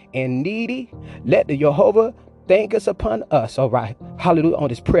poor and needy. Let the Jehovah thank us upon us. All right. Hallelujah. On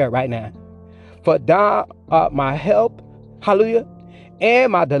this prayer right now. For thou art my help. Hallelujah.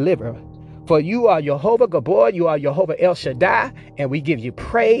 And my deliverer. For you are Jehovah Gabor, you are Jehovah El Shaddai, and we give you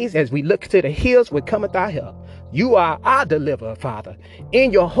praise as we look to the hills where cometh our help. You are our deliverer, Father.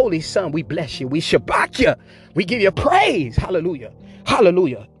 In your holy Son, we bless you. We shabbat you. We give you praise. Hallelujah.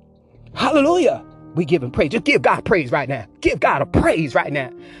 Hallelujah. Hallelujah. We give him praise. Just give God praise right now. Give God a praise right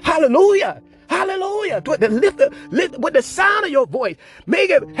now. Hallelujah. Hallelujah. With the sound of your voice. Make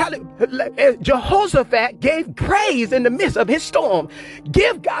it. Jehoshaphat gave praise in the midst of his storm.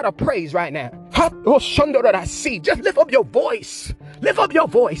 Give God a praise right now. Just lift up your voice. Lift up your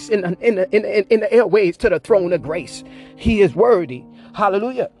voice in the airways to the throne of grace. He is worthy.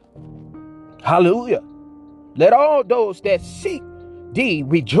 Hallelujah. Hallelujah. Let all those that seek thee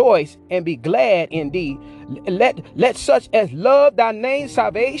rejoice and be glad in thee. Let such as love thy name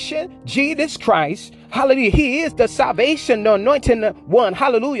salvation, Jesus Christ. Hallelujah. He is the salvation, the anointing one.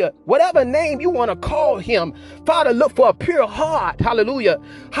 Hallelujah. Whatever name you want to call him, Father, look for a pure heart. Hallelujah.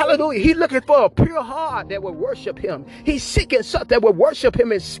 Hallelujah. He's looking for a pure heart that will worship him. He's seeking such that will worship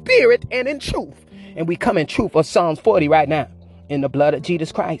him in spirit and in truth. And we come in truth of Psalms 40 right now in the blood of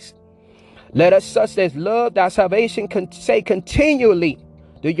Jesus Christ. Let us such as love thy salvation say continually,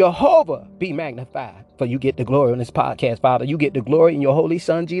 the Jehovah be magnified. For you get the glory on this podcast, Father. You get the glory in your holy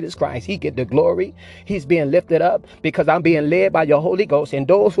Son, Jesus Christ. He get the glory. He's being lifted up because I'm being led by your Holy Ghost. And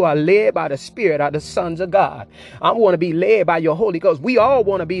those who are led by the Spirit are the sons of God. I want to be led by your Holy Ghost. We all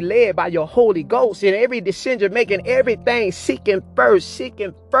want to be led by your Holy Ghost in every decision, making everything, seeking first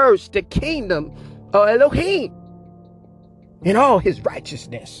the kingdom of Elohim in all his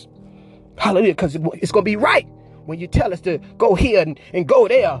righteousness. Hallelujah, because it's going to be right when you tell us to go here and go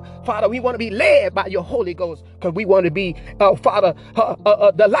there. Father, we want to be led by your Holy Ghost because we want to be, Father,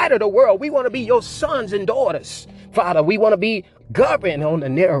 the light of the world. We want to be your sons and daughters. Father, we want to be governed on the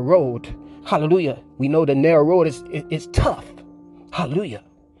narrow road. Hallelujah. We know the narrow road is tough. Hallelujah.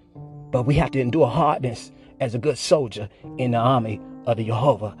 But we have to endure hardness as a good soldier in the army of the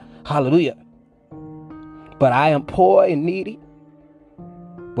Jehovah. Hallelujah. But I am poor and needy.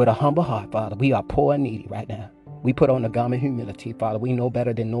 With a humble heart, Father, we are poor and needy right now. We put on the garment of humility, Father. We know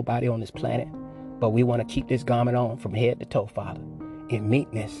better than nobody on this planet, but we want to keep this garment on from head to toe, Father, in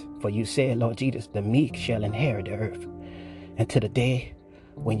meekness. For you said, Lord Jesus, the meek shall inherit the earth. And to the day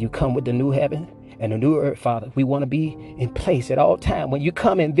when you come with the new heaven and the new earth, Father, we want to be in place at all times. When you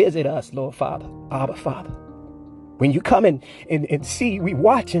come and visit us, Lord Father, Abba Father, when you come and see, we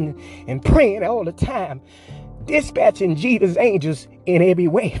watching and praying all the time, dispatching Jesus' angels in every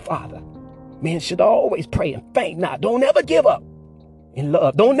way, Father. Men should always pray and faint not. Don't ever give up in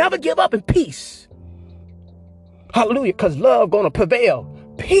love. Don't never give up in peace. Hallelujah, because love going to prevail.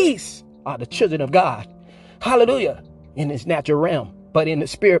 Peace are the children of God. Hallelujah, in this natural realm. But in the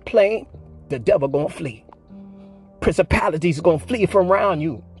spirit plane, the devil going to flee. Principalities going to flee from around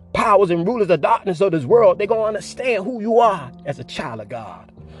you. Powers and rulers of darkness of this world, they're going to understand who you are as a child of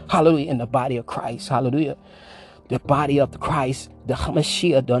God. Hallelujah, in the body of Christ. Hallelujah. The body of Christ, the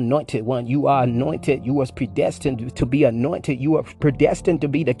Hamashiach, the anointed one. You are anointed. You was predestined to be anointed. You are predestined to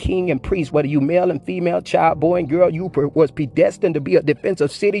be the king and priest, whether you male and female, child, boy and girl. You was predestined to be a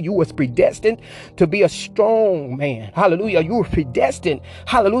defensive city. You was predestined to be a strong man. Hallelujah. You were predestined.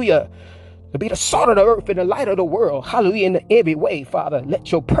 Hallelujah. To be the salt of the earth and the light of the world. Hallelujah. In every way, Father,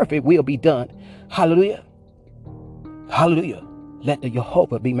 let your perfect will be done. Hallelujah. Hallelujah. Let the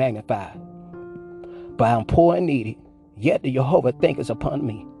Jehovah be magnified. But I am poor and needy, yet the Jehovah thinketh upon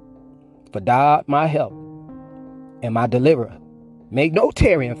me. For thou art my help and my deliverer. Make no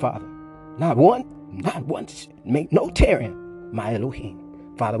tarrying, Father. Not one. Make no tarrying, my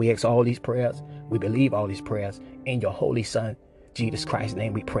Elohim. Father, we ask all these prayers. We believe all these prayers. In your holy Son, Jesus Christ's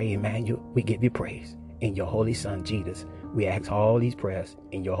name, we pray, Emmanuel. We give you praise. In your holy Son, Jesus, we ask all these prayers.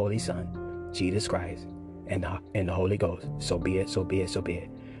 In your holy Son, Jesus Christ, and the Holy Ghost. So be it, so be it, so be it.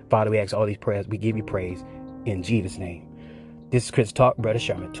 Father, we ask all these prayers. We give you praise in Jesus' name. This is Chris Talk, Brother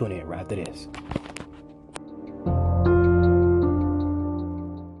Sherman. Tune in right after this.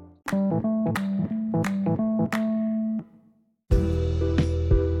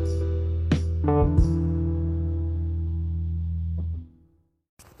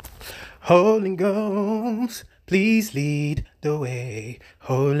 Holy Ghost, please lead the way.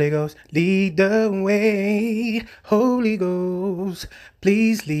 Holy Ghost, lead the way. Holy Ghost,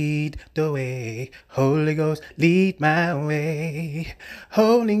 please lead the way. Holy Ghost, lead my way.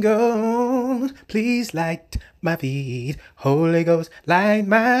 Holy Ghost, please light my feet. Holy Ghost, light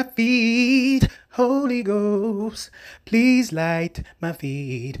my feet. Holy Ghost, please light my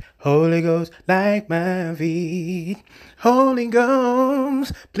feet. Holy Ghost, light my feet. Holy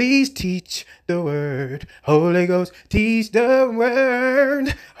Ghost, please teach the word. Holy Ghost, teach the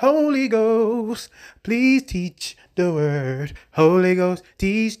word. Holy Ghost, please teach the word. Holy Ghost,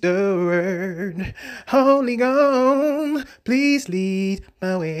 teach the word. Holy Ghost, please lead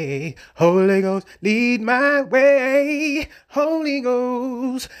my way. Holy Ghost, lead my way. Holy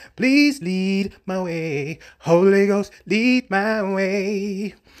Ghost, please lead my way. Holy Ghost, lead my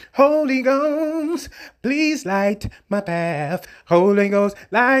way. Holy Ghost, please light my path. Holy Ghost,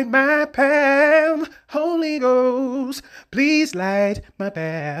 light my path. Holy Ghost, please light my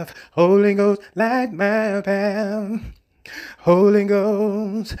path. Holy Ghost, light my path. Holy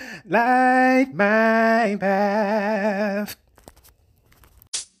Ghost, light my path.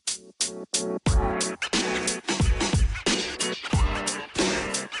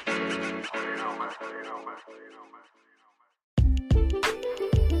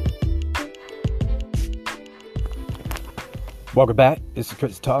 Welcome back. This is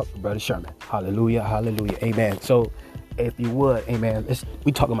Chris Talk, Brother Sherman. Hallelujah, hallelujah, amen. So, if you would, amen.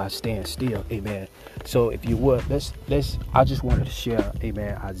 We talking about staying still, amen. So, if you would, I just wanted to share,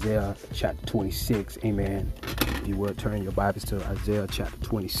 amen, Isaiah chapter 26, amen. If you would turn your Bibles to Isaiah chapter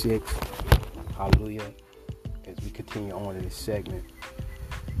 26, hallelujah. As we continue on in this segment,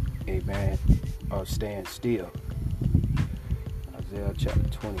 amen, of staying still. Isaiah chapter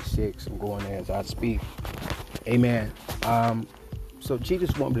 26. I'm going there as I speak. Amen. So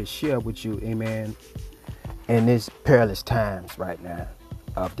Jesus wants me to share with you, amen, in this perilous times right now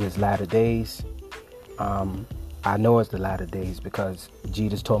of these latter days. I know it's the latter days because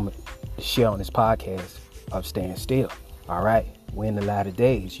Jesus told me to share on this podcast of staying still. All right. We're in the latter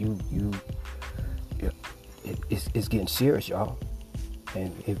days. It's getting serious, y'all.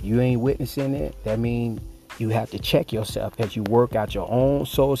 And if you ain't witnessing it, that means you have to check yourself as you work out your own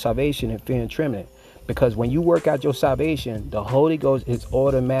soul salvation in fear and trembling. Because when you work out your salvation, the Holy Ghost is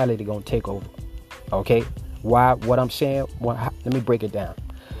automatically going to take over. Okay? Why? What I'm saying, let me break it down.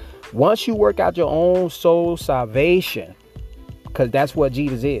 Once you work out your own soul salvation, because that's what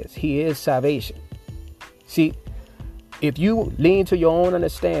Jesus is. He is salvation. See, if you lean to your own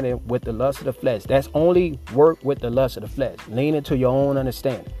understanding with the lust of the flesh, that's only work with the lust of the flesh. Lean into your own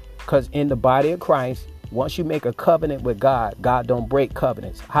understanding. Because in the body of Christ, once you make a covenant with God, God don't break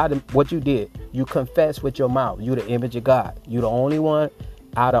covenants. What you did, you confess with your mouth. You're the image of God. You're the only one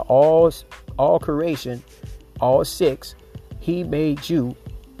out of all creation, all six. He made you,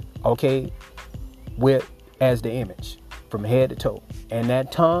 okay, as the image from head to toe. And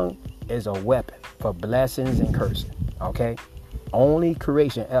that tongue is a weapon for blessings and cursing. Okay, only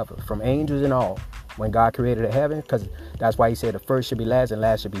creation ever, from angels and all, when God created the heaven, because that's why he said the first should be last and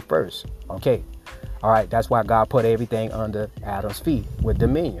last should be first. Okay. All right, that's why God put everything under Adam's feet with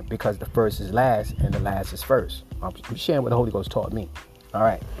dominion, because the first is last and the last is first. I'm sharing what the Holy Ghost taught me. All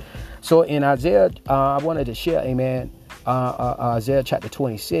right. So in Isaiah, I wanted to share, amen, Isaiah chapter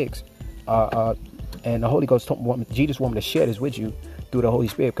 26, and the Holy Ghost, Jesus wanted me to share this with you through the Holy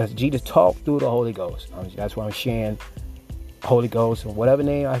Spirit, because Jesus talked through the Holy Ghost. That's why I'm sharing Holy Ghost, and whatever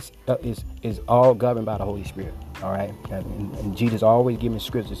name is all governed by the Holy Spirit. All right. And Jesus always give me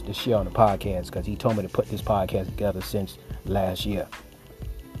scriptures to share on the podcast, because he told me to put this podcast together since last year.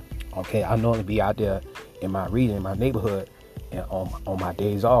 Okay. I normally be out there in my region, in my neighborhood, and on my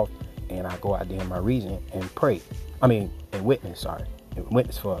days off, and I go out there in my region and pray. And witness,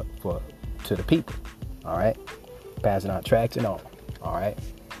 witness to the people. All right. Passing out tracts and all. All right.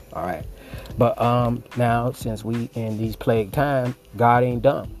 All right. But now, since we in these plague times, God ain't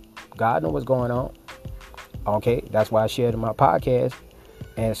dumb. God knows what's going on. Okay, that's why I shared in my podcast.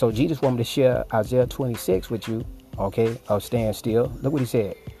 And so Jesus wanted me to share Isaiah 26 with you, okay, of staying still. Look what he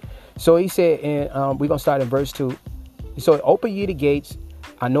said. So he said, and we're going to start in verse 2. So open ye the gates.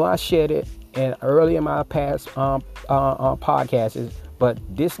 I know I shared it early in my past podcasts, but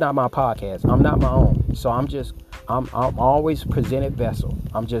this is not my podcast. I'm not my own. So I'm always presented vessel.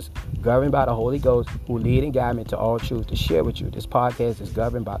 I'm just governed by the Holy Ghost, who lead and guide me to all truth to share with you. This podcast is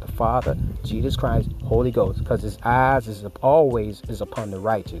governed by the Father, Jesus Christ, Holy Ghost, because his eyes is always upon the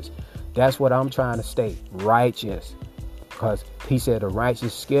righteous. That's what I'm trying to state, righteous, because he said the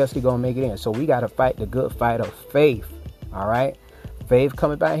righteous scarcely gonna make it in. So we got to fight the good fight of faith. All right, Faith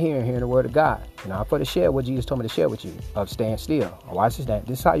coming by hearing the word of God. And I'm for to share what Jesus told me to share with you of stand still. Watch this.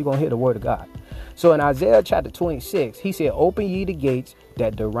 This is how you're going to hear the word of God. So in Isaiah chapter 26, he said, open ye the gates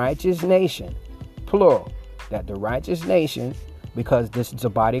that the righteous nation, plural, that the righteous nation, because this is the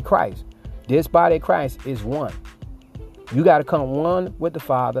body of Christ. This body of Christ is one. You got to come one with the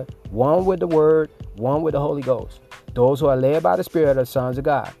Father, one with the Word, one with the Holy Ghost. Those who are led by the Spirit are sons of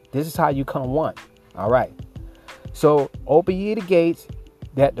God. This is how you come one. All right. So open ye the gates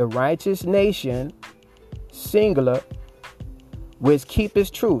that the righteous nation, singular, which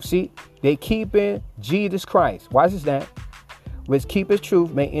keepeth truth. See, they keeping Jesus Christ. Watch this now. Which keepeth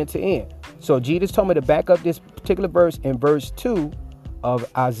truth may enter in. So Jesus told me to back up this particular verse in verse 2 of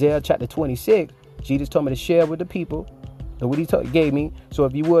Isaiah chapter 26. Jesus told me to share with the people what he gave me. So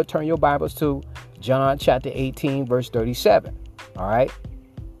if you would turn your Bibles to John chapter 18, verse 37. All right.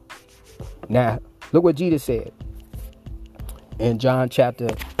 Now, look what Jesus said in John chapter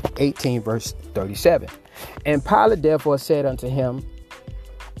 18, verse 37. And Pilate therefore said unto him,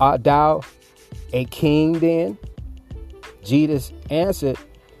 art thou a king then? Jesus answered,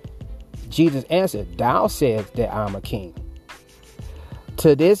 thou sayest that I'm a king.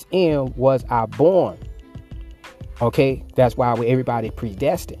 To this end was I born. Okay, that's why everybody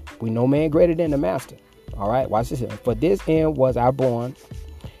predestined. We no man greater than the master. All right, watch this. For this end was I born,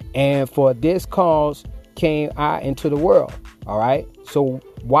 and for this cause came I into the world. All right, so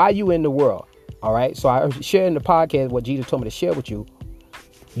why are you in the world? All right, so I shared in the podcast what Jesus told me to share with you.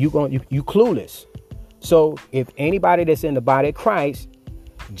 You clueless. So if anybody that's in the body of Christ,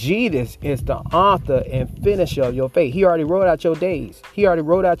 Jesus is the author and finisher of your faith. He already wrote out your days. He already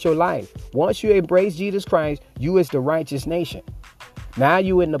wrote out your life. Once you embrace Jesus Christ, you is the righteous nation. Now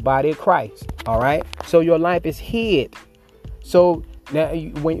you in the body of Christ. All right. So your life is hid. So now,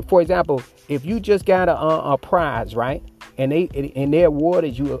 for example, if you just got a prize, right, and they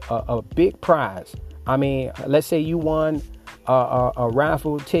awarded you a big prize. I mean, let's say you won a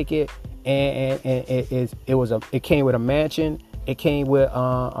raffle ticket, and it came with a mansion. It came with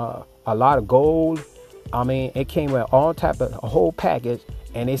a lot of gold. I mean, it came with all type of a whole package.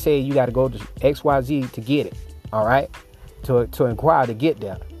 And they say you got to go to XYZ to get it. All right. To inquire to get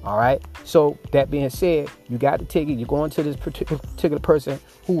there. All right. So that being said, you got the ticket. You're going to this particular person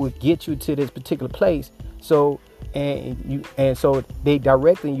who will get you to this particular place. So so they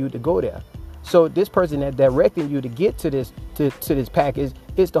directing you to go there. So this person that directing you to get to this this package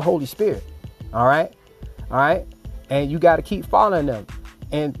is the Holy Spirit. All right. All right. And you got to keep following them.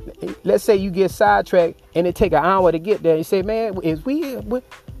 And let's say you get sidetracked and it take an hour to get there. You say, man, is we?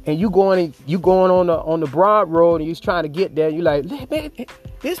 And you going on the broad road and you're trying to get there. You like, man,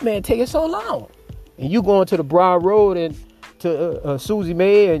 this man taking so long. And you going to the broad road and to Susie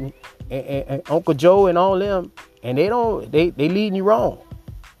Mae and Uncle Joe and all them, and they leading you wrong.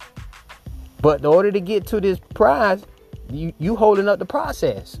 But in order to get to this prize, you holding up the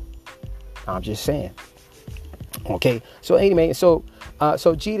process. I'm just saying. Okay, so anyway, so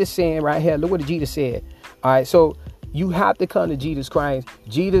Jesus saying right here, look what Jesus said. All right, so you have to come to Jesus Christ.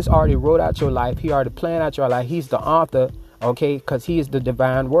 Jesus already wrote out your life. He already planned out your life. He's the author, okay, because he is the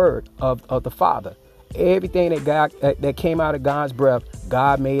divine word of the Father. Everything that came out of God's breath,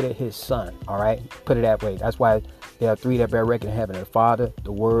 God made it his son. All right, put it that way. That's why there are three that bear record in heaven: the Father,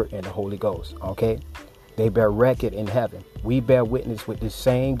 the Word, and the Holy Ghost. Okay, they bear record in heaven. We bear witness with the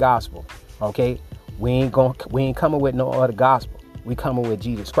same gospel. Okay. We ain't coming with no other gospel. We coming with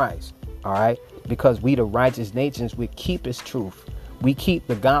Jesus Christ. All right. Because we the righteous nations, we keep his truth. We keep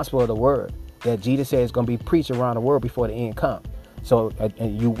the gospel of the word that Jesus said is going to be preached around the world before the end comes. So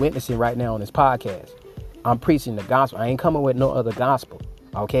and you witnessing right now on this podcast. I'm preaching the gospel. I ain't coming with no other gospel.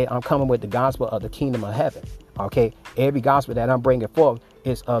 Okay. I'm coming with the gospel of the kingdom of heaven. Okay. Every gospel that I'm bringing forth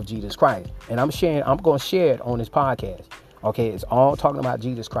is of Jesus Christ. And I'm going to share it on this podcast. Okay. It's all talking about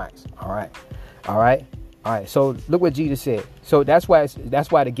Jesus Christ. All right. All right. All right. So look what Jesus said. So that's why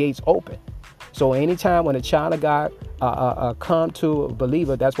the gates open. So anytime when a child of God come to a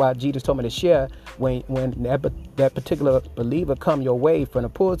believer, that's why Jesus told me to share when that particular believer come your way from the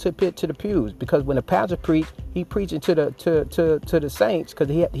pulpit to the pews. Because when the pastor preach, he preaching to the saints because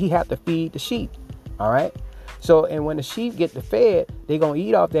he have to feed the sheep. All right. So and when the sheep get the fed, they gonna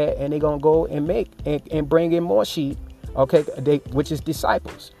eat off that and they gonna go and make and bring in more sheep. Okay, which is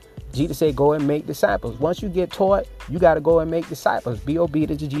disciples. Jesus said, go and make disciples. Once you get taught, you got to go and make disciples. Be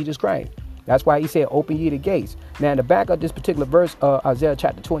obedient to Jesus Christ. That's why he said, open ye the gates. Now, in the back of this particular verse, Isaiah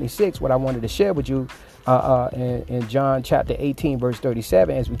chapter 26, what I wanted to share with you in John chapter 18, verse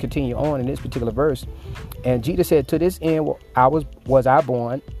 37, as we continue on in this particular verse. And Jesus said, to this end was I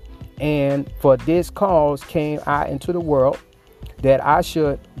born, and for this cause came I into the world, that I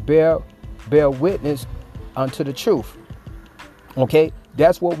should bear witness unto the truth. Okay,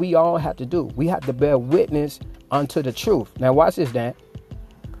 that's what we all have to do. We have to bear witness unto the truth. Now watch this, Dan.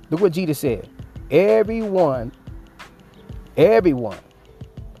 Look what Jesus said. Everyone that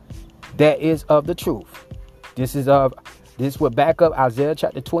is of the truth. This would back up Isaiah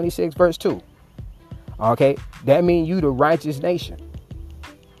chapter 26, verse 2. Okay, that means you the righteous nation,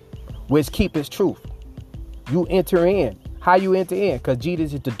 which keepeth truth. You enter in. How you enter in? Because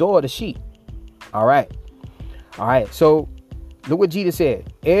Jesus is the door of the sheep. All right. So look what Jesus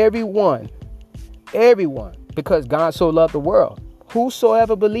said. Everyone, because God so loved the world.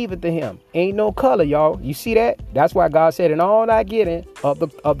 Whosoever believeth in him. Ain't no color, y'all. You see that? That's why God said, in all I get in of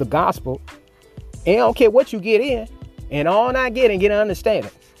the gospel, and I don't care what you get in, and all I get an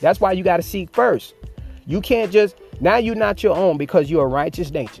understanding. That's why you got to seek first. You can't just, now you're not your own because you're a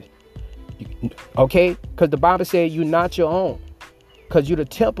righteous nature. Okay? Because the Bible said you're not your own. Because you're the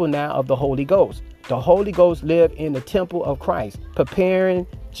temple now of the Holy Ghost. The Holy Ghost live in the temple of Christ, preparing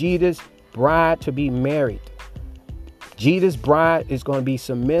Jesus' bride to be married. Jesus' bride is going to be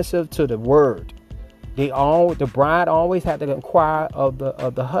submissive to the word. The bride always had to inquire of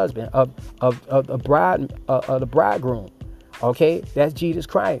the husband, of the bridegroom. Okay, that's Jesus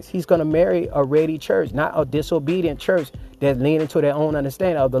Christ. He's going to marry a ready church, not a disobedient church that's leaning to their own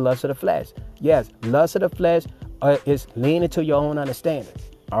understanding of the lust of the flesh. Yes, lust of the flesh is leaning to your own understanding.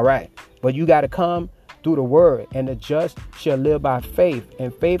 All right, but you got to come through the word, and the just shall live by faith,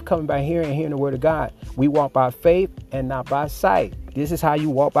 and faith coming by hearing, and hearing the word of God. We walk by faith and not by sight. This is how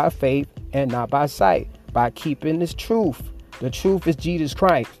you walk by faith and not by sight, by keeping this truth. The truth is Jesus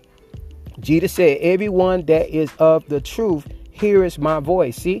Christ. Jesus said, everyone that is of the truth heareth my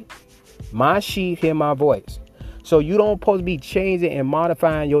voice. See, my sheep hear my voice. So you don't supposed to be changing and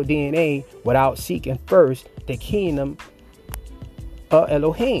modifying your DNA without seeking first the kingdom of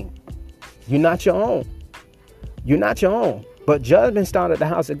Elohim. You're not your own. You're not your own. But judgment started at the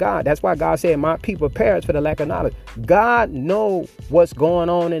house of God. That's why God said, my people perish for the lack of knowledge. God knows what's going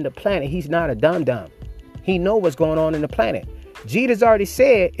on in the planet. He's not a dum-dum. He knows what's going on in the planet. Jesus already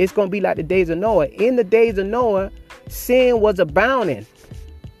said it's going to be like the days of Noah. In the days of Noah, sin was abounding.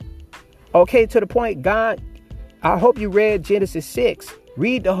 Okay, to the point, God, I hope you read Genesis 6.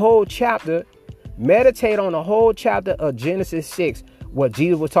 Read the whole chapter. Meditate on the whole chapter of Genesis 6, what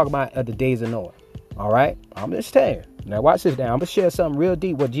Jesus was talking about at the days of Noah. All right? I'm just telling you. Now watch this down. I'm going to share something real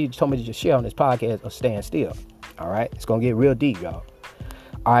deep, what Jesus told me to just share on this podcast of Stand Still. All right? It's going to get real deep, y'all.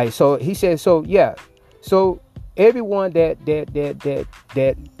 All right, so he said, so yeah. So everyone that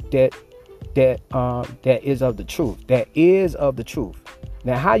is of the truth, that is of the truth.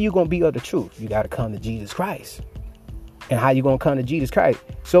 Now, how you going to be of the truth? You got to come to Jesus Christ. And how you going to come to Jesus Christ?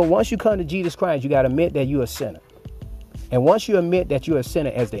 So once you come to Jesus Christ, you got to admit that you're a sinner. And once you admit that you're a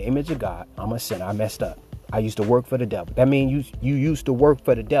sinner as the image of God, I'm a sinner, I messed up. I used to work for the devil. That means you used to work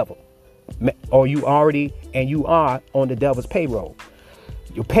for the devil. Or you already, and you are on the devil's payroll.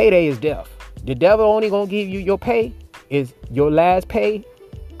 Your payday is death. The devil only going to give you your pay is your last pay.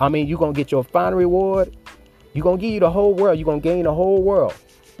 I mean, you're going to get your final reward. You're going to give you the whole world. You're going to gain the whole world.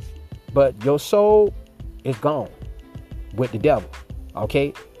 But your soul is gone with the devil.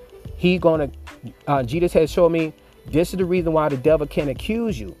 Okay? Jesus has shown me this is the reason why the devil can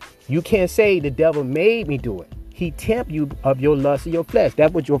accuse you. You can't say the devil made me do it. He tempt you of your lust of your flesh.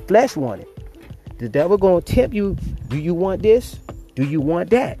 That's what your flesh wanted. The devil going to tempt you. Do you want this? Do you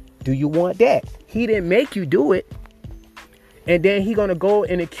want that? Do you want that? He didn't make you do it. And then he going to go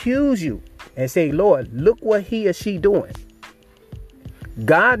and accuse you and say, Lord, look what he or she doing.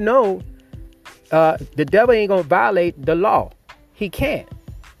 God know the devil ain't going to violate the law. He can't.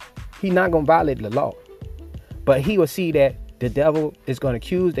 He's not going to violate the law. But he will see that the devil is going to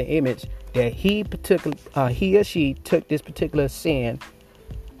accuse the image that he or she took this particular sin.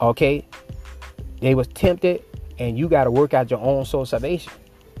 Okay. They was tempted, and you got to work out your own soul salvation.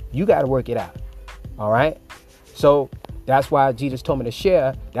 You got to work it out. All right. So that's why Jesus told me to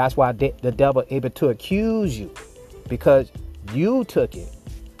share. That's why the devil able to accuse you, because you took it.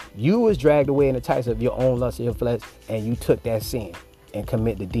 You was dragged away in the ties of your own lust of your flesh, and you took that sin and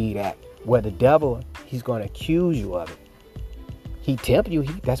commit the deed act. Where the devil, he's going to accuse you of it. He tempt you.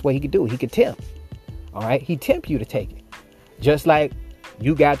 That's what he could do. He could tempt. All right. He tempt you to take it. Just like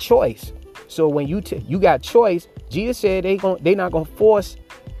you got choice. So when you got choice, Jesus said they not going to force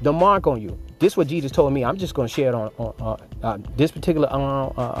the mark on you. This is what Jesus told me. I'm just going to share it on this particular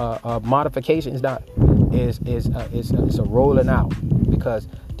modification is not it's a rolling out, because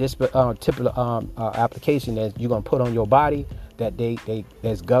this particular application that you're going to put on your body that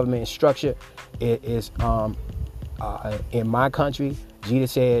there's government structure, it is in my country,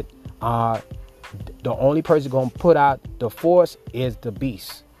 Jesus said, the only person going to put out the force is the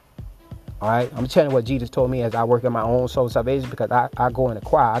beast. All right, I'm telling you what Jesus told me as I work in my own soul salvation, because I go in the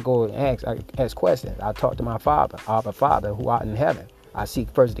choir, I go and ask questions. I talk to my Father, Abba Father, who art in heaven. I seek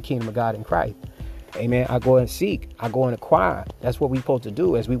first the kingdom of God in Christ. Amen. I go and seek. I go in the choir. That's what we're supposed to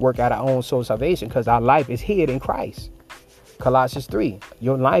do as we work out our own soul salvation, because our life is hid in Christ. Colossians 3.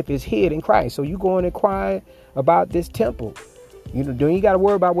 Your life is hid in Christ. So you go and inquire about this temple. You ain't got to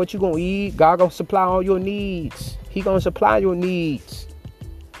worry about what you're going to eat. God going to supply all your needs. He going to supply your needs.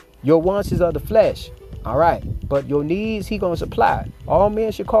 Your wants is of the flesh. All right. But your needs, he going to supply. All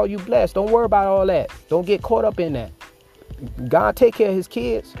men should call you blessed. Don't worry about all that. Don't get caught up in that. God take care of his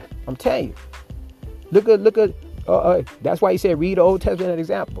kids. I'm telling you. Look at, that's why he said, read the Old Testament as an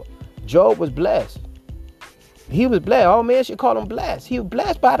example. Job was blessed. He was blessed. All men should call him blessed. He was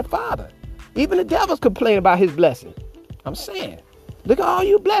blessed by the Father. Even the devils complain about his blessing. I'm saying, look at all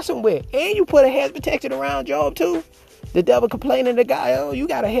you bless him with. And you put a hedge protection around Job too. The devil complaining to God, oh, you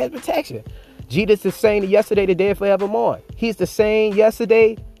got a hedge protection. Jesus is the same yesterday, today, and forevermore. He's the same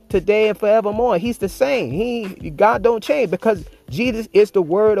yesterday, today, and forevermore. He's the same. God don't change, because Jesus is the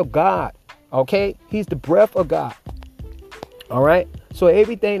word of God. Okay? He's the breath of God. All right? So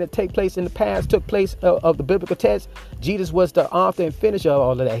everything that take place in the past took place of the biblical text. Jesus was the author and finisher of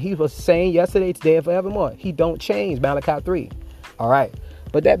all of that. He was the same yesterday, today, and forevermore. He don't change. Malachi 3. All right?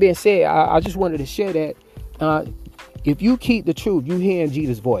 But that being said, I just wanted to share that. If you keep the truth, you hearing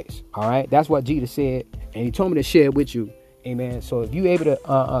Jesus' voice. All right. That's what Jesus said. And he told me to share it with you. Amen. So if you able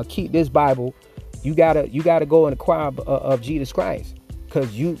to keep this Bible, you gotta go in the choir of Jesus Christ.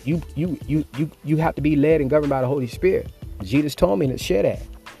 Because you have to be led and governed by the Holy Spirit. Jesus told me to share that.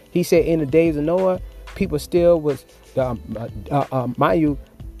 He said in the days of Noah, people still was mind you,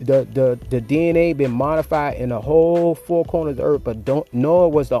 the DNA been modified in the whole four corners of the earth, but Noah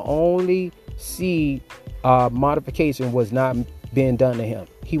was the only seed modification was not being done to him.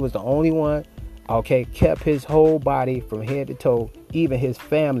 He was the only one, okay, kept his whole body from head to toe, even his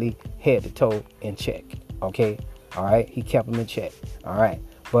family head to toe in check. Okay, all right, he kept them in check. All right,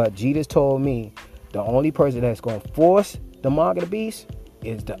 but Jesus told me the only person that's going to force the mark of the beast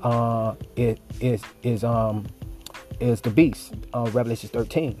is the beast. Revelation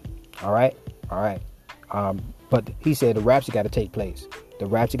 13. All right. But he said the rapture got to take place. The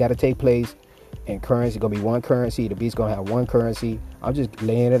rapture got to take place. And currency gonna be one currency. The beast gonna have one currency. I'm just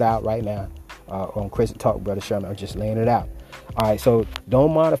laying it out right now on Christian Talk, Brother Sherman. I'm just laying it out. All right, so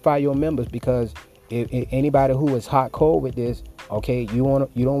don't modify your members, because if anybody who is hot cold with this, okay, you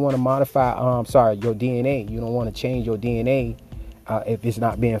don't want to modify your DNA. You don't want to change your DNA if it's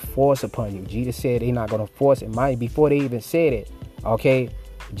not being forced upon you. Jesus said they're not gonna force it. Mind, before they even said it, okay,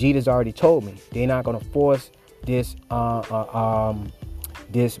 Jesus already told me they're not gonna force this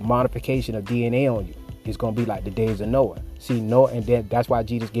this modification of DNA on you. It's going to be like the days of Noah. See, Noah, and that's why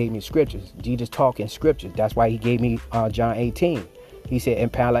Jesus gave me scriptures. Jesus talking scriptures. That's why he gave me John 18. He said,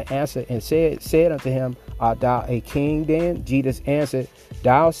 and Pilate answered and said unto him, art thou a king then? Jesus answered,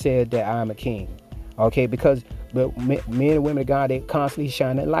 thou said that I am a king. Okay, because men and women of God, they constantly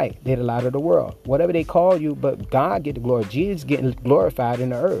shine that light. They're the light of the world. Whatever they call you, but God get the glory. Jesus getting glorified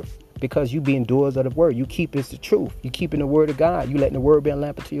in the earth. Because you being doers of the word. You keep it's the truth. You keeping the word of God. You letting the word be a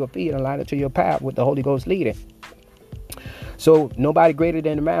lamp unto your feet and a light unto your path with the Holy Ghost leading. So nobody greater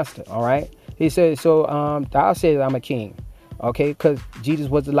than the master. All right. He said, so thou says I'm a king. Okay. Because Jesus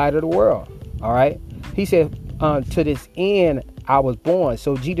was the light of the world. All right. He said, to this end I was born.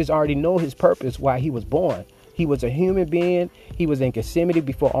 So Jesus already know his purpose why he was born. He was a human being. He was in Gethsemane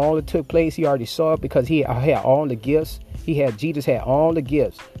before all it took place. He already saw it because he had all the gifts. Jesus had all the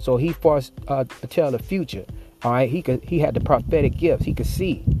gifts. So he forced to tell the future. All right. He had the prophetic gifts. He could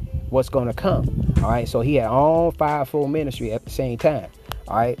see what's going to come. All right. So he had all fivefold ministry at the same time.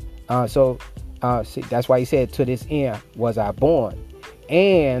 All right. See, that's why he said, to this end was I born.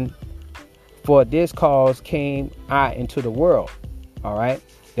 And for this cause came I into the world. All right.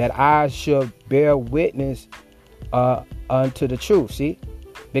 That I should bear witness unto the truth. See,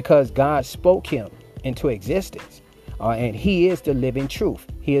 because God spoke him into existence. And he is the living truth.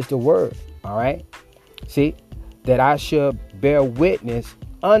 He is the word. All right. See, that I should bear witness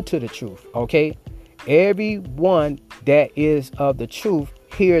unto the truth. Okay. Everyone that is of the truth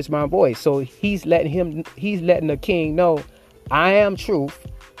hears my voice. So he's letting the king know I am truth.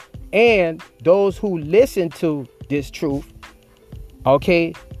 And those who listen to this truth,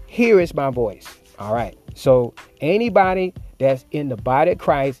 okay, here is my voice. All right. So anybody that's in the body of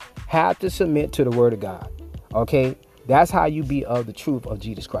Christ have to submit to the word of God. Okay. That's how you be of the truth of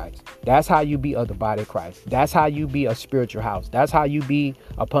Jesus Christ. That's how you be of the body of Christ. That's how you be a spiritual house. That's how you be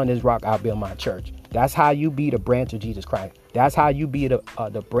upon this rock I'll build my church. That's how you be the branch of Jesus Christ. That's how you be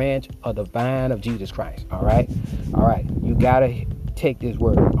the branch of the vine of Jesus Christ. All right. All right. You got to take this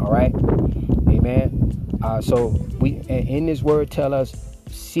word. All right. Amen. So we in this word tell us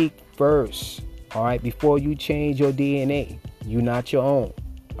seek first. All right. Before you change your DNA, you're not your own.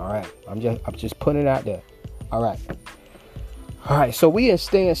 All right. I'm just putting it out there. All right. All right. So we in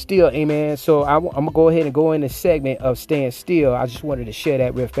staying still. Amen. So I'm going to go ahead and go in the segment of staying still. I just wanted to share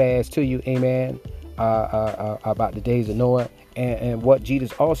that real fast to you. Amen. About the days of Noah and what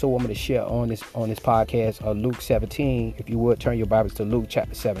Jesus also wanted me to share on this podcast of Luke 17. If you would turn your Bibles to Luke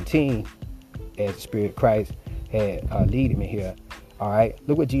chapter 17 as the Spirit of Christ had leading me here. All right.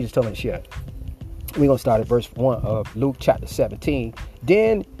 Look what Jesus told me to share. We're going to start at verse 1 of Luke chapter 17.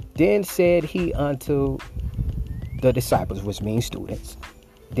 Then said he unto the disciples, which means students.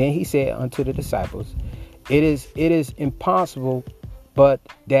 Then he said unto the disciples, it is impossible, but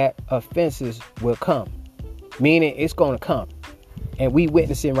that offenses will come. Meaning it's going to come. And we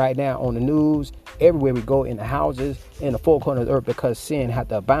witnessing right now on the news, everywhere we go, in the houses, in the four corners of the earth, because sin had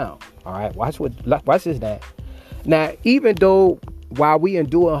to abound. All right, watch this now. Now, even though while we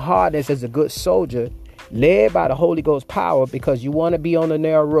endure hardness as a good soldier, led by the Holy Ghost power, because you want to be on the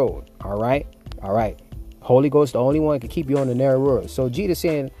narrow road. All right. Holy Ghost, the only one can keep you on the narrow road. So Jesus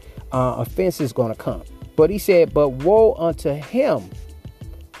saying offense is going to come. But he said, but woe unto him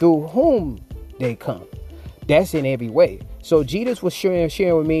through whom they come. That's in every way. So Jesus was sharing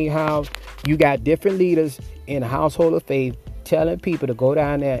with me how you got different leaders in the household of faith telling people to go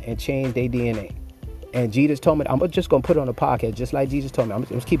down there and change their DNA. And Jesus told me, I'm just going to put it on the podcast, just like Jesus told me. I'm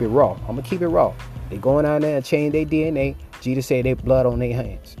just keep it raw. I'm going to keep it raw. They going down there and change their DNA. Jesus said they blood on their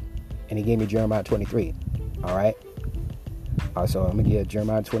hands. And he gave me Jeremiah 23. All right. So I'm going to give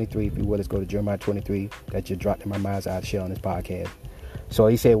Jeremiah 23. If you will, let's go to Jeremiah 23. That just dropped in my mind's eye to share on this podcast. So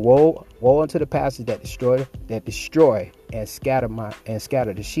he said, woe unto the pastors that destroy and scatter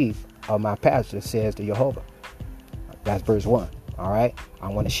the sheep of my pasture, says the Jehovah. That's verse 1. All right. I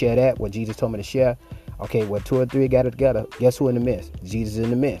want to share that, what Jesus told me to share. Okay, well, 2 or 3 gather together. Guess who in the midst? Jesus in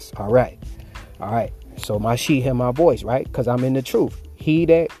the midst. All right. So my sheep hear my voice, right? Because I'm in the truth. He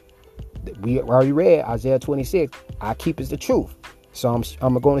that we already read, Isaiah 26, I keep is the truth. So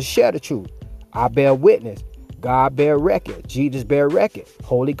I'm going to share the truth. I bear witness. God bear record. Jesus bear record.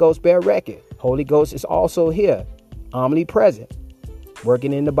 Holy Ghost bear record. Holy Ghost is also here, omnipresent,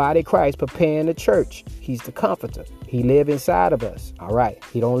 working in the body of Christ, preparing the church. He's the comforter. He live inside of us. All right.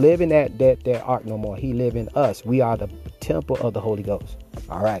 He don't live in that ark no more. He live in us. We are the temple of the Holy Ghost.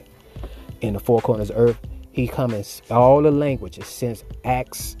 All right. In the four corners of earth, he come in all the languages since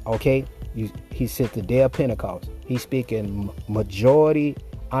Acts. Okay. He since the day of Pentecost. He's speaking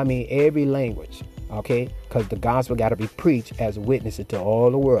every language. Okay, because the gospel got to be preached as a witness to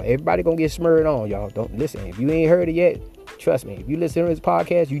all the world. Everybody gonna get smurred on, y'all. Don't listen. If you ain't heard it yet, trust me. If you listen to this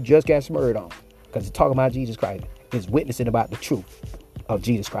podcast, you just got smurred on, because it's talking about Jesus Christ. It's witnessing about the truth of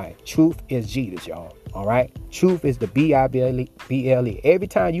Jesus Christ. Truth is Jesus, y'all. All right. Truth is the B-I-B-L-E. Every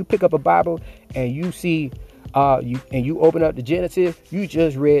time you pick up a Bible and you see, you open up the Genesis, you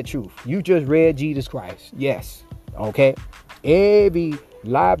just read truth. You just read Jesus Christ. Yes. Okay. Every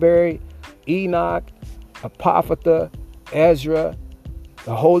library, Enoch, Apocrypha, Ezra,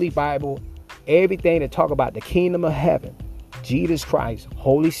 the Holy Bible, everything that talk about the kingdom of heaven, Jesus Christ,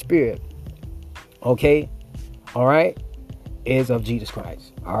 Holy Spirit, okay, all right, is of Jesus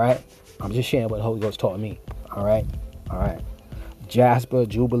Christ. All right, I'm just sharing what the Holy Ghost taught me. All right. Jasper,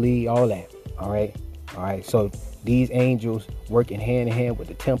 Jubilee, all that. All right. So these angels working hand in hand with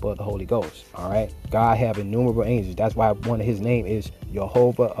the temple of the Holy Ghost. All right. God have innumerable angels. That's why one of his name is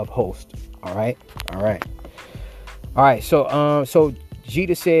Jehovah of Hosts. All right. So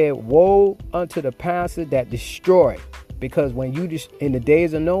Jesus said, woe unto the pastor that destroy. Because when you just in the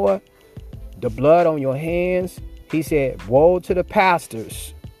days of Noah, the blood on your hands, he said, woe to the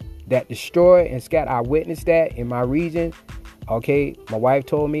pastors that destroy and scatter. I witnessed that in my region. Okay. My wife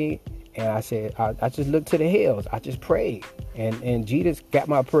told me, and I said, I just looked to the hills. I just prayed. And Jesus got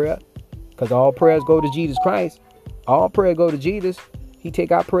my prayer, because all prayers go to Jesus Christ. All prayer go to Jesus. He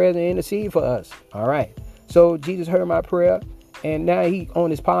take our prayers and intercede for us. All right. So Jesus heard my prayer. And now he on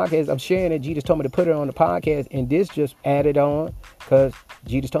this podcast, I'm sharing it. Jesus told me to put it on the podcast. And this just added on, because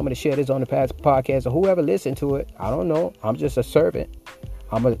Jesus told me to share this on the podcast. So whoever listened to it, I don't know. I'm just a servant.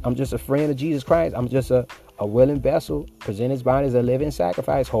 I'm just a friend of Jesus Christ. I'm just a a willing vessel, present his body as a living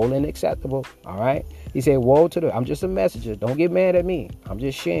sacrifice, holy and acceptable. All right. He said, woe to I'm just a messenger. Don't get mad at me. I'm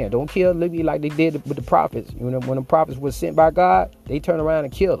just sharing. Don't kill me like they did with the prophets. You know, when the prophets were sent by God, they turned around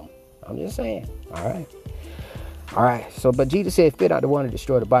and killed them. I'm just saying. All right. All right. So, but Jesus said, fear not the one to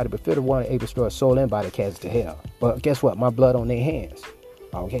destroy the body, but fear the one able to destroy soul and body, cast to hell. But guess what? My blood on their hands.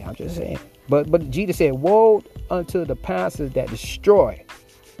 Okay. I'm just saying. But Jesus said, woe unto the pastors that destroy.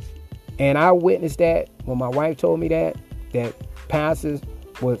 And I witnessed that when my wife told me that pastors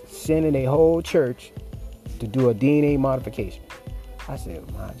was sending a whole church to do a DNA modification. I said,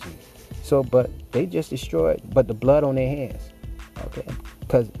 my Jesus. So, but they just destroyed, but the blood on their hands. Okay.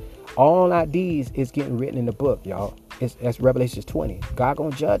 Because all our deeds is getting written in the book, y'all. That's Revelation 20. God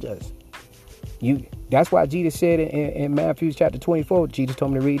gonna judge us. That's why Jesus said in Matthew chapter 24, Jesus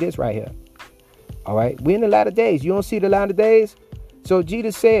told me to read this right here. All right. We're in the latter days. You don't see the latter days? So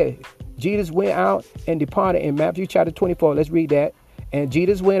Jesus went out and departed in Matthew chapter 24. Let's read that. And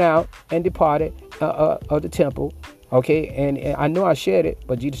Jesus went out and departed of the temple. Okay. And I know I shared it,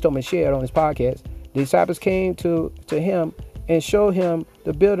 but Jesus told me to share it on his podcast. The disciples came to him and showed him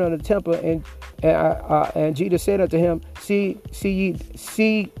the building of the temple. And Jesus said unto him, see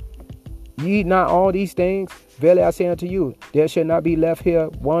ye not all these things? Verily I say unto you, there shall not be left here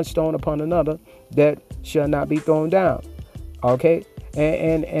one stone upon another that shall not be thrown down. Okay.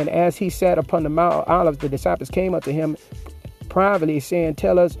 And as he sat upon the Mount of Olives, the disciples came unto him privately, saying,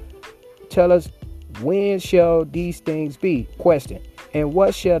 Tell us, when shall these things be? Question. And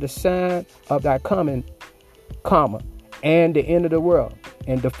what shall the sign of thy coming, and the end of the world?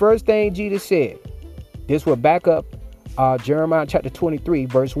 And the first thing Jesus said, this will back up Jeremiah chapter 23,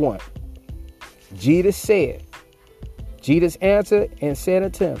 verse 1. Jesus answered and said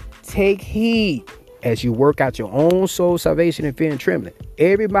unto him, take heed as you work out your own soul salvation in fear and trembling.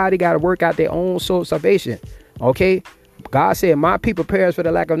 Everybody got to work out their own soul salvation. Okay. God said, my people perish for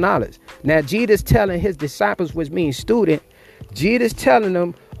the lack of knowledge. Now, Jesus telling his disciples, which means student, Jesus telling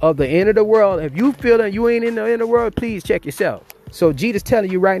them of the end of the world. If you feel that you ain't in the end of the world, please check yourself. So Jesus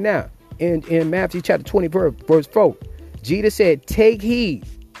telling you right now in Matthew chapter 20, verse 4, Jesus said, take heed.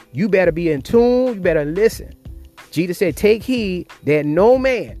 You better be in tune. You better listen. Jesus said, take heed that no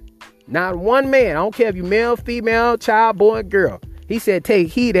man, not one man, I don't care if you male, female, child, boy, girl. He said, take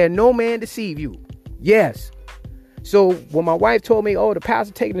heed that no man deceive you. Yes. So when my wife told me, the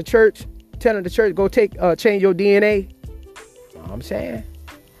pastor taking the church, telling the church, go change your DNA. You know what I'm saying?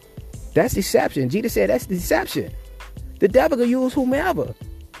 That's deception. Jesus said that's deception. The devil can use whomever.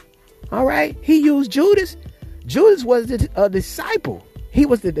 All right. He used Judas. Judas was a disciple. He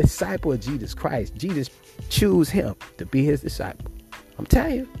was the disciple of Jesus Christ. Jesus chose him to be his disciple. I'm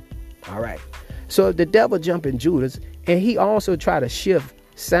telling you. All right. So the devil jumped in Judas, and he also tried to shift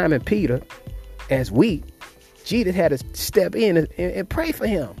Simon Peter as weak. Jesus had to step in and pray for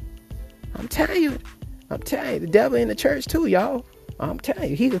him. I'm telling you, the devil in the church too, y'all. I'm telling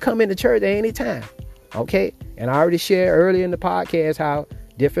you, he could come in the church at any time. Okay. And I already shared earlier in the podcast how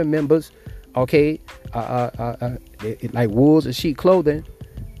different members, okay, like wolves in sheep clothing,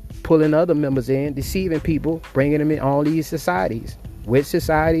 pulling other members in, deceiving people, bringing them in all these societies. Witch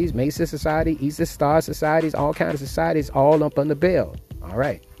societies, Mason society, Eastern Star societies, all kinds of societies, all up on the bell. All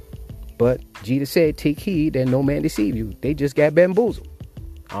right. But Jesus said, take heed that no man deceive you. They just got bamboozled.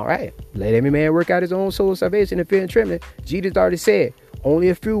 All right. Let every man work out his own soul salvation in fear and trembling. Jesus already said, only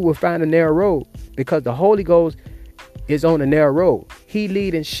a few will find a narrow road, because the Holy Ghost is on the narrow road. He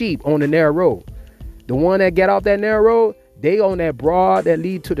leading sheep on the narrow road. The one that get off that narrow road, they on that broad that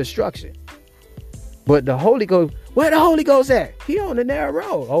lead to destruction. But the Holy Ghost, where the Holy Ghost at? He on the narrow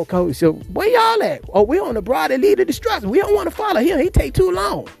road. Okay, so where y'all at? Oh, we on the broad that lead to destruction. We don't want to follow him. He take too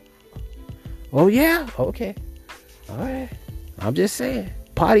long. Oh, yeah? Okay. All right. I'm just saying.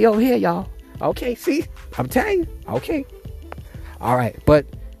 Party over here, y'all. Okay, see? I'm telling you. Okay. All right. But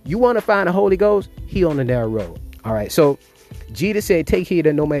you want to find the Holy Ghost? He on the narrow road. All right. So Jesus said, take heed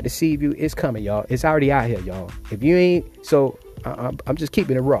that no man deceive you. It's coming, y'all. It's already out here, y'all. If you ain't, so I'm just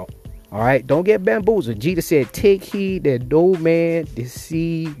keeping it raw. All right. Don't get bamboozled. Jesus said, take heed that no man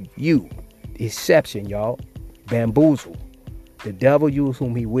deceive you. Deception, y'all. Bamboozle. The devil use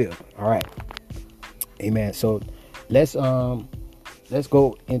whom he will. All right. Amen. So let's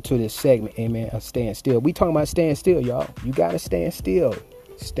go into this segment. Amen. Of staying still. We talking about staying still, y'all. You gotta stand still.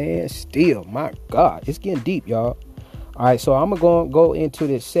 Stand still. My God, it's getting deep, y'all. All right. So I'm gonna go into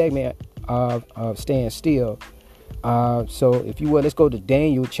this segment of staying still. So if you will, let's go to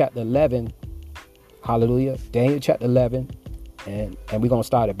Daniel chapter 11. Hallelujah. Daniel chapter 11, and we're gonna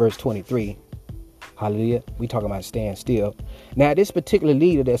start at verse 23. Hallelujah. We talking about staying still. Now, this particular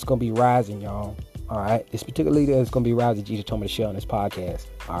leader that's gonna be rising, y'all. All right. This particular leader is going to be rising. Jesus told me to share on this podcast.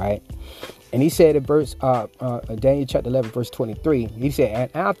 All right. And he said in verse Daniel chapter 11 verse 23. He said, and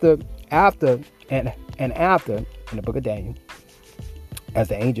after in the book of Daniel, as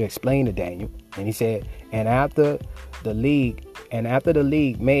the angel explained to Daniel, and he said, and after the league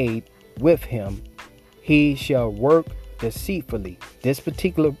made with him, he shall work deceitfully. This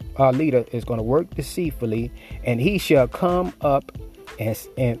particular leader is going to work deceitfully, and he shall come up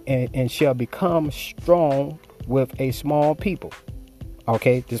and shall become strong with a small people.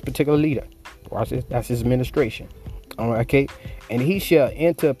 Okay, this particular leader. Watch this. That's his administration. Okay, and he shall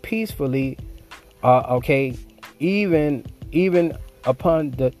enter peacefully. Okay, even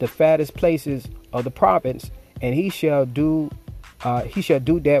upon the fattest places of the province, and he shall do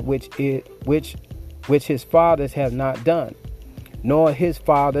that which his fathers have not done, nor his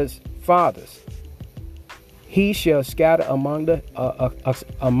fathers' fathers. He shall scatter among them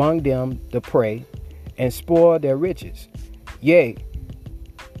the prey, and spoil their riches. Yea,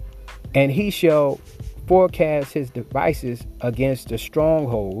 and he shall forecast his devices against the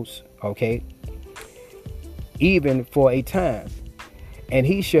strongholds. Okay, even for a time, and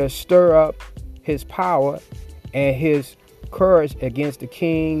he shall stir up his power and his courage against the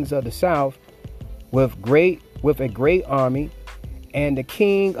kings of the south with a great army, and the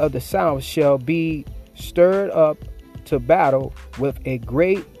king of the south shall be stirred up to battle with a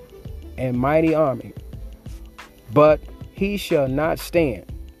great and mighty army, but he shall not stand.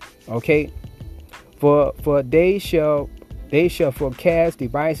 Okay, for they shall forecast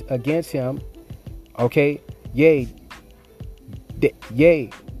device against him. Okay, yea,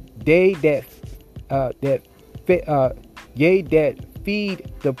 they that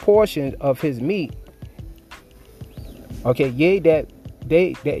feed the portion of his meat. Okay, yea, that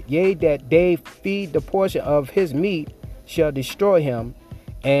they feed the portion of his meat shall destroy him,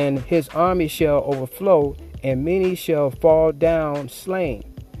 and his army shall overflow, and many shall fall down slain.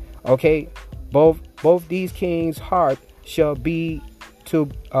 Okay, both these kings' heart shall be to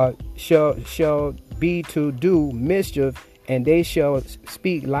do mischief, and they shall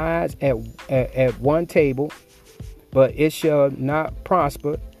speak lies at one table, but it shall not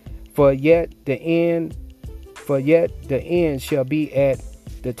prosper. For yet the end shall be at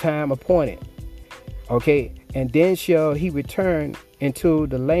the time appointed. Okay, and then shall he return into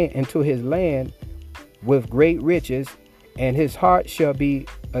his land with great riches, and his heart shall be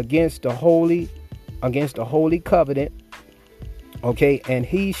against the holy covenant. Okay, and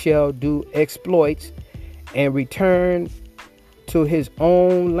he shall do exploits and return to his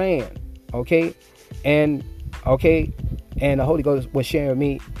own land. Okay, and the Holy Ghost was sharing with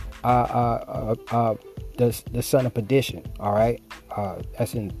me the son of perdition. All right,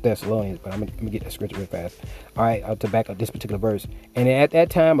 that's in Thessalonians, but I'm gonna get that scripture real fast. All right, to back up this particular verse. And at that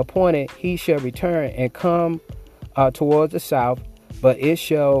time appointed, he shall return and come towards the south, but it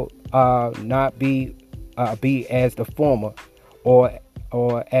shall not be as the former, or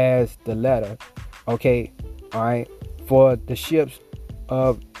as the latter. Okay, all right. For the ships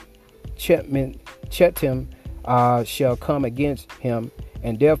of Chetim shall come against him,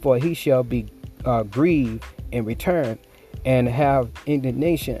 and therefore he shall be grieved in return, and have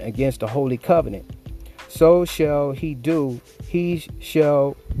indignation against the holy covenant. So shall he do. He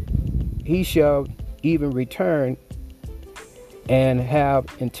shall even return and have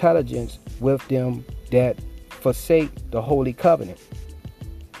intelligence with them that forsake the holy covenant.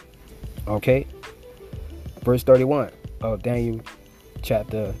 Okay, verse 31 of Daniel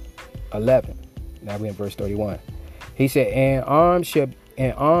chapter 11. Now we're in verse 31. He said, and arms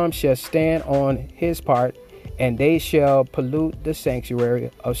shall stand on his part, and they shall pollute the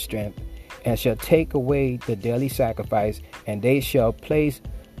sanctuary of strength, and shall take away the daily sacrifice, and they shall place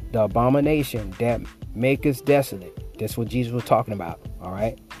the abomination that maketh desolate. That's what Jesus was talking about. All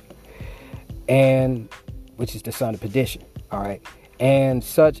right, and which is the son of perdition. All right, and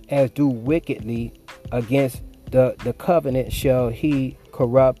such as do wickedly against the covenant shall he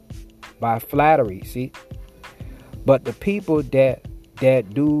corrupt by flattery. See, but the people that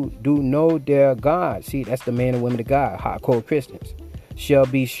do know their God, see, that's the men and women of God, hardcore Christians, shall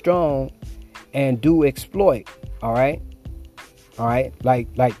be strong and do exploit. All right,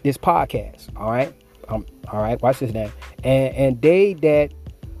 like this podcast. All right, watch this now. And they that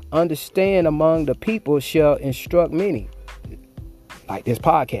understand among the people shall instruct many, like this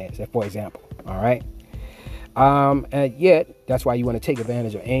podcast, for example. All right. And yet, that's why you want to take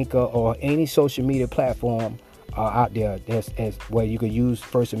advantage of Anchor or any social media platform out there that's where you could use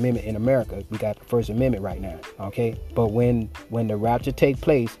First Amendment in America. We got the First Amendment right now. Okay, but when the rapture take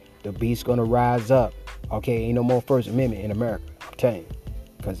place, the beast's gonna rise up. Okay, ain't no more First Amendment in America. I'm telling you.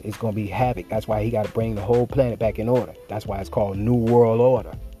 because it's going to be havoc. That's why he got to bring the whole planet back in order. That's why it's called New World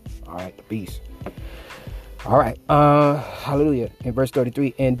Order. All right, the beast. All right, hallelujah. In verse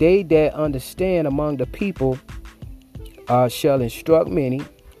 33, and they that understand among the people shall instruct many.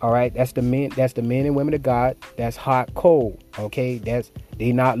 All right, that's the men and women of God. That's hot, cold. Okay,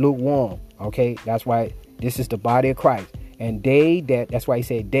 they not lukewarm. Okay, that's why this is the body of Christ. And that's why he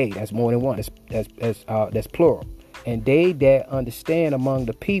said they. That's more than one. That's plural. And they that understand among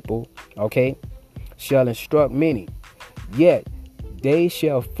the people, okay, shall instruct many. Yet they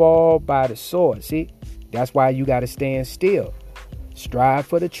shall fall by the sword. See, that's why you got to stand still. Strive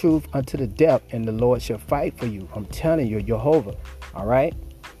for the truth unto the death, and the Lord shall fight for you. I'm telling you, Jehovah. All right.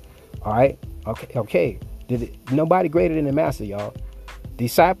 Okay. Nobody greater than the master, y'all.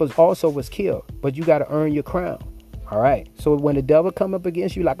 Disciples also was killed, but you got to earn your crown. All right. So when the devil come up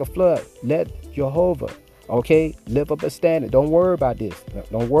against you like a flood, let Jehovah, okay, lift up a standard. Don't worry about this.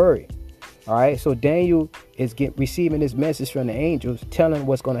 Don't worry. All right. So Daniel is receiving this message from the angels, telling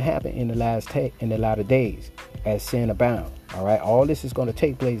what's going to happen in the latter days as sin abound. All right. All this is going to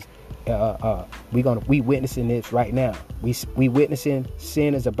take place. We witnessing this right now. We witnessing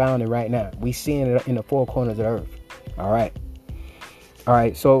sin is abounding right now. We seeing it in the four corners of the earth. All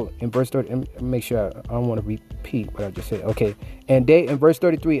right. So in verse 30, make sure I don't want to repeat what I just said. Okay. And they, in verse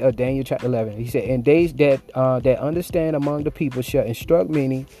 33 of Daniel chapter 11, he said, and they that understand among the people shall instruct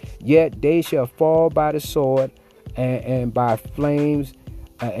many, yet they shall fall by the sword and by flames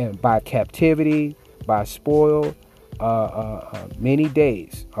and by captivity, by spoil, many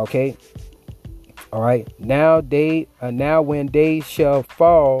days. Okay. All right. Now when they shall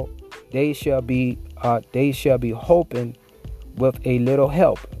fall, they shall be hoping with a little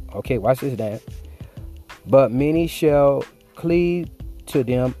help. Okay, watch this now. But many shall cleave to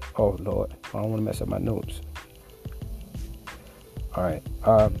them. Oh Lord, I don't want to mess up my notes. All right.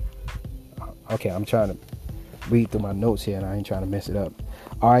 Okay, I'm trying to read through my notes here, and I ain't trying to mess it up.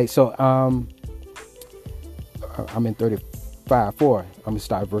 All right, so I'm in 35:4. I'm gonna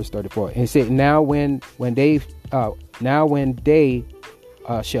start verse 34. And it said, now when they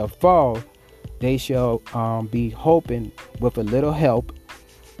shall fall, they shall be hoping with a little help,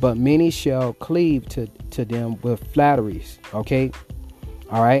 but many shall cleave to them with flatteries. Okay,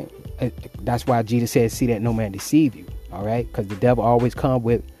 all right. That's why Jesus said, "See that no man deceive you." All right, because the devil always come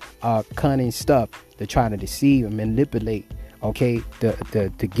with cunning stuff to try to deceive and manipulate. Okay,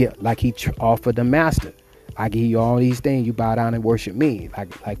 to get like he offered the master. I give you all these things, you bow down and worship me.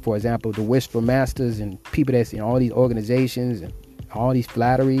 Like for example, the wishful masters and people that's in all these organizations and all these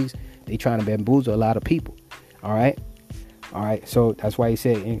flatteries. They trying to bamboozle a lot of people. All right. So that's why he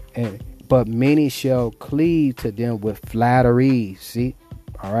said, but many shall cleave to them with flatteries. See?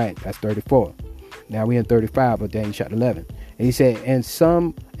 All right. That's 34. Now we in 35 of Daniel chapter 11. And he said, and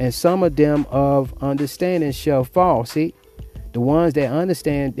some of them of understanding shall fall. See? The ones that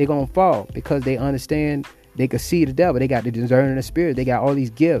understand, they're going to fall because they understand they could see the devil. They got the discerning of the spirit. They got all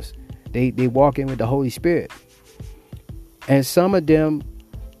these gifts. They walk in with the Holy Spirit. And some of them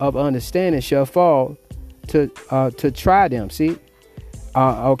of understanding shall fall to try them. See,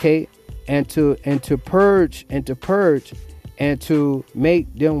 okay, and to purge and to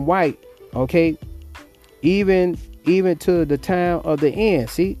make them white. Okay, even to the time of the end.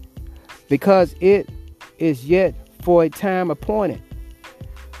 See, because it is yet for a time appointed,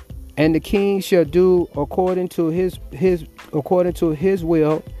 and the king shall do according to his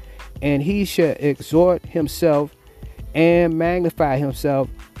will, and he shall exhort himself and magnify himself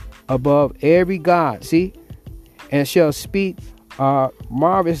above every god. See, and shall speak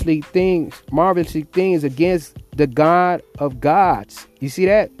marvelously things against the God of gods. You see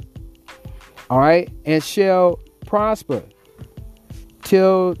that? All right, and shall prosper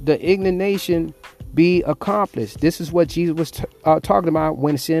till the indignation be accomplished. This is what Jesus was talking about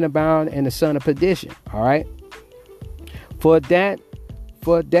when sin abound and the son of perdition. All right, for that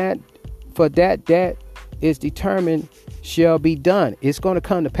is determined shall be done. It's going to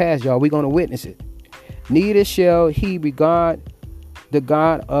come to pass, y'all. We're going to witness it. Neither shall he regard the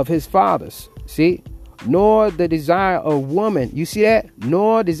God of his fathers. See, nor the desire of woman. You see that?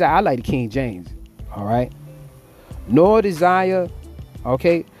 Nor desire. I like the King James. All right. Nor desire.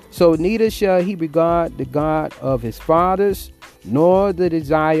 Okay. So neither shall he regard the God of his fathers, nor the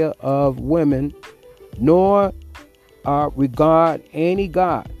desire of women, nor regard any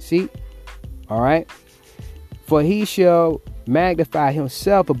God. See? All right. For he shall magnify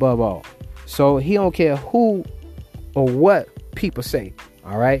himself above all. So he don't care who or what people say.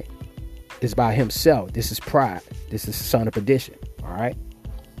 All right. It's by himself. This is pride. This is the son of perdition. All right.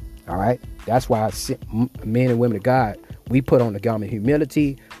 All right. That's why men and women of God, We put on the garment of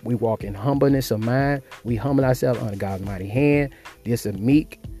humility. We walk in humbleness of mind. We humble ourselves under God's mighty hand. This is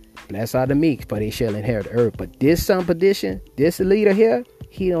meek. Blessed are the meek, for they shall inherit the earth. But this son of perdition, this leader here,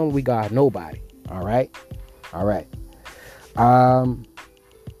 he don't regard nobody. All right.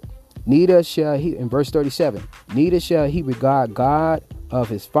 Neither shall he, in verse 37, neither shall he regard God of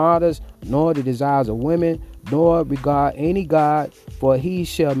his fathers, nor the desires of women, nor regard any God, for he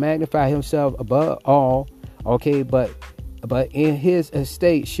shall magnify himself above all. Okay, but in his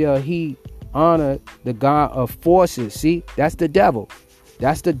estate shall he honor the God of forces. See, that's the devil.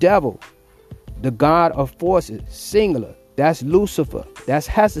 That's the devil. The God of forces, singular. That's Lucifer. That's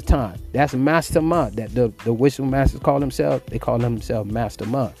Hasatan. That's Masterman. That the wisdom masters call themselves. They call themselves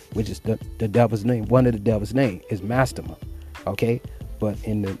Masterman, which is the devil's name. One of the devil's name is Masterman. Okay, but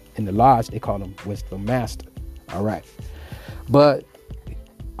in the lodge they call him wisdom master. All right, but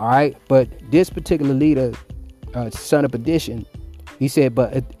this particular leader, son of perdition, he said,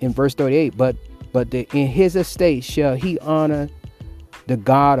 but in verse 38, but in his estate shall he honor the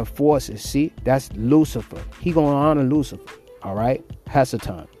God of forces. See, that's Lucifer. He gonna honor Lucifer. All right,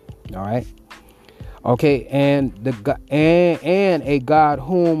 Hasatan. All right, okay, and a God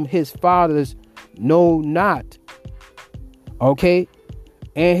whom his fathers know not. Okay,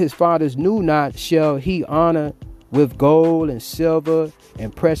 and his fathers knew not shall he honor with gold and silver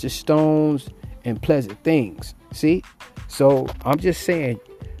and precious stones and pleasant things. See, so I'm just saying,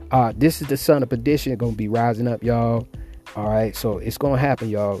 this is the son of perdition going to be rising up, y'all. All right, so it's going to happen,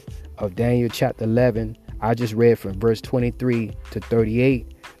 y'all. Of Daniel chapter 11, I just read from verse 23 to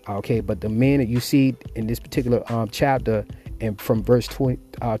 38. Okay, but the men that you see in this particular chapter, and from verse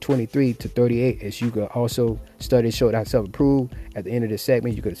 23 to 38, as you could also study, show thyself approved. At the end of this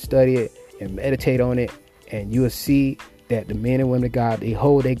segment, you could study it and meditate on it, and you will see that the men and women of God, they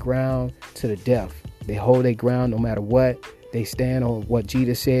hold their ground to the death. They hold their ground no matter what. They stand on what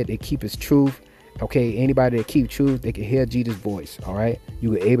Jesus said. They keep his truth. Okay, anybody that keep truth, they can hear Jesus' voice. All right, you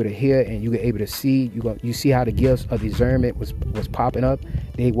were able to hear and you were able to see. You see how the gifts of discernment was popping up.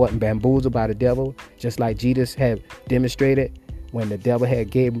 They wasn't bamboozled by the devil, just like Jesus had demonstrated when the devil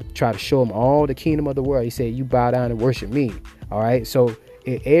had tried to show him all the kingdom of the world. He said, "You bow down and worship me." All right, so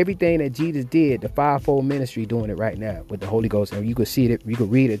everything that Jesus did, the fivefold ministry doing it right now with the Holy Ghost, and you could see it. You could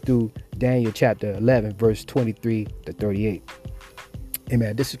read it through Daniel chapter 11, verse 23 to 38.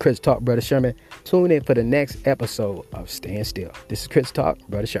 Amen. This is Chris Talk, Brother Sherman. Tune in for the next episode of Stand Still. This is Chris Talk,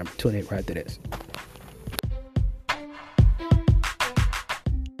 Brother Sherman. Tune in right to this.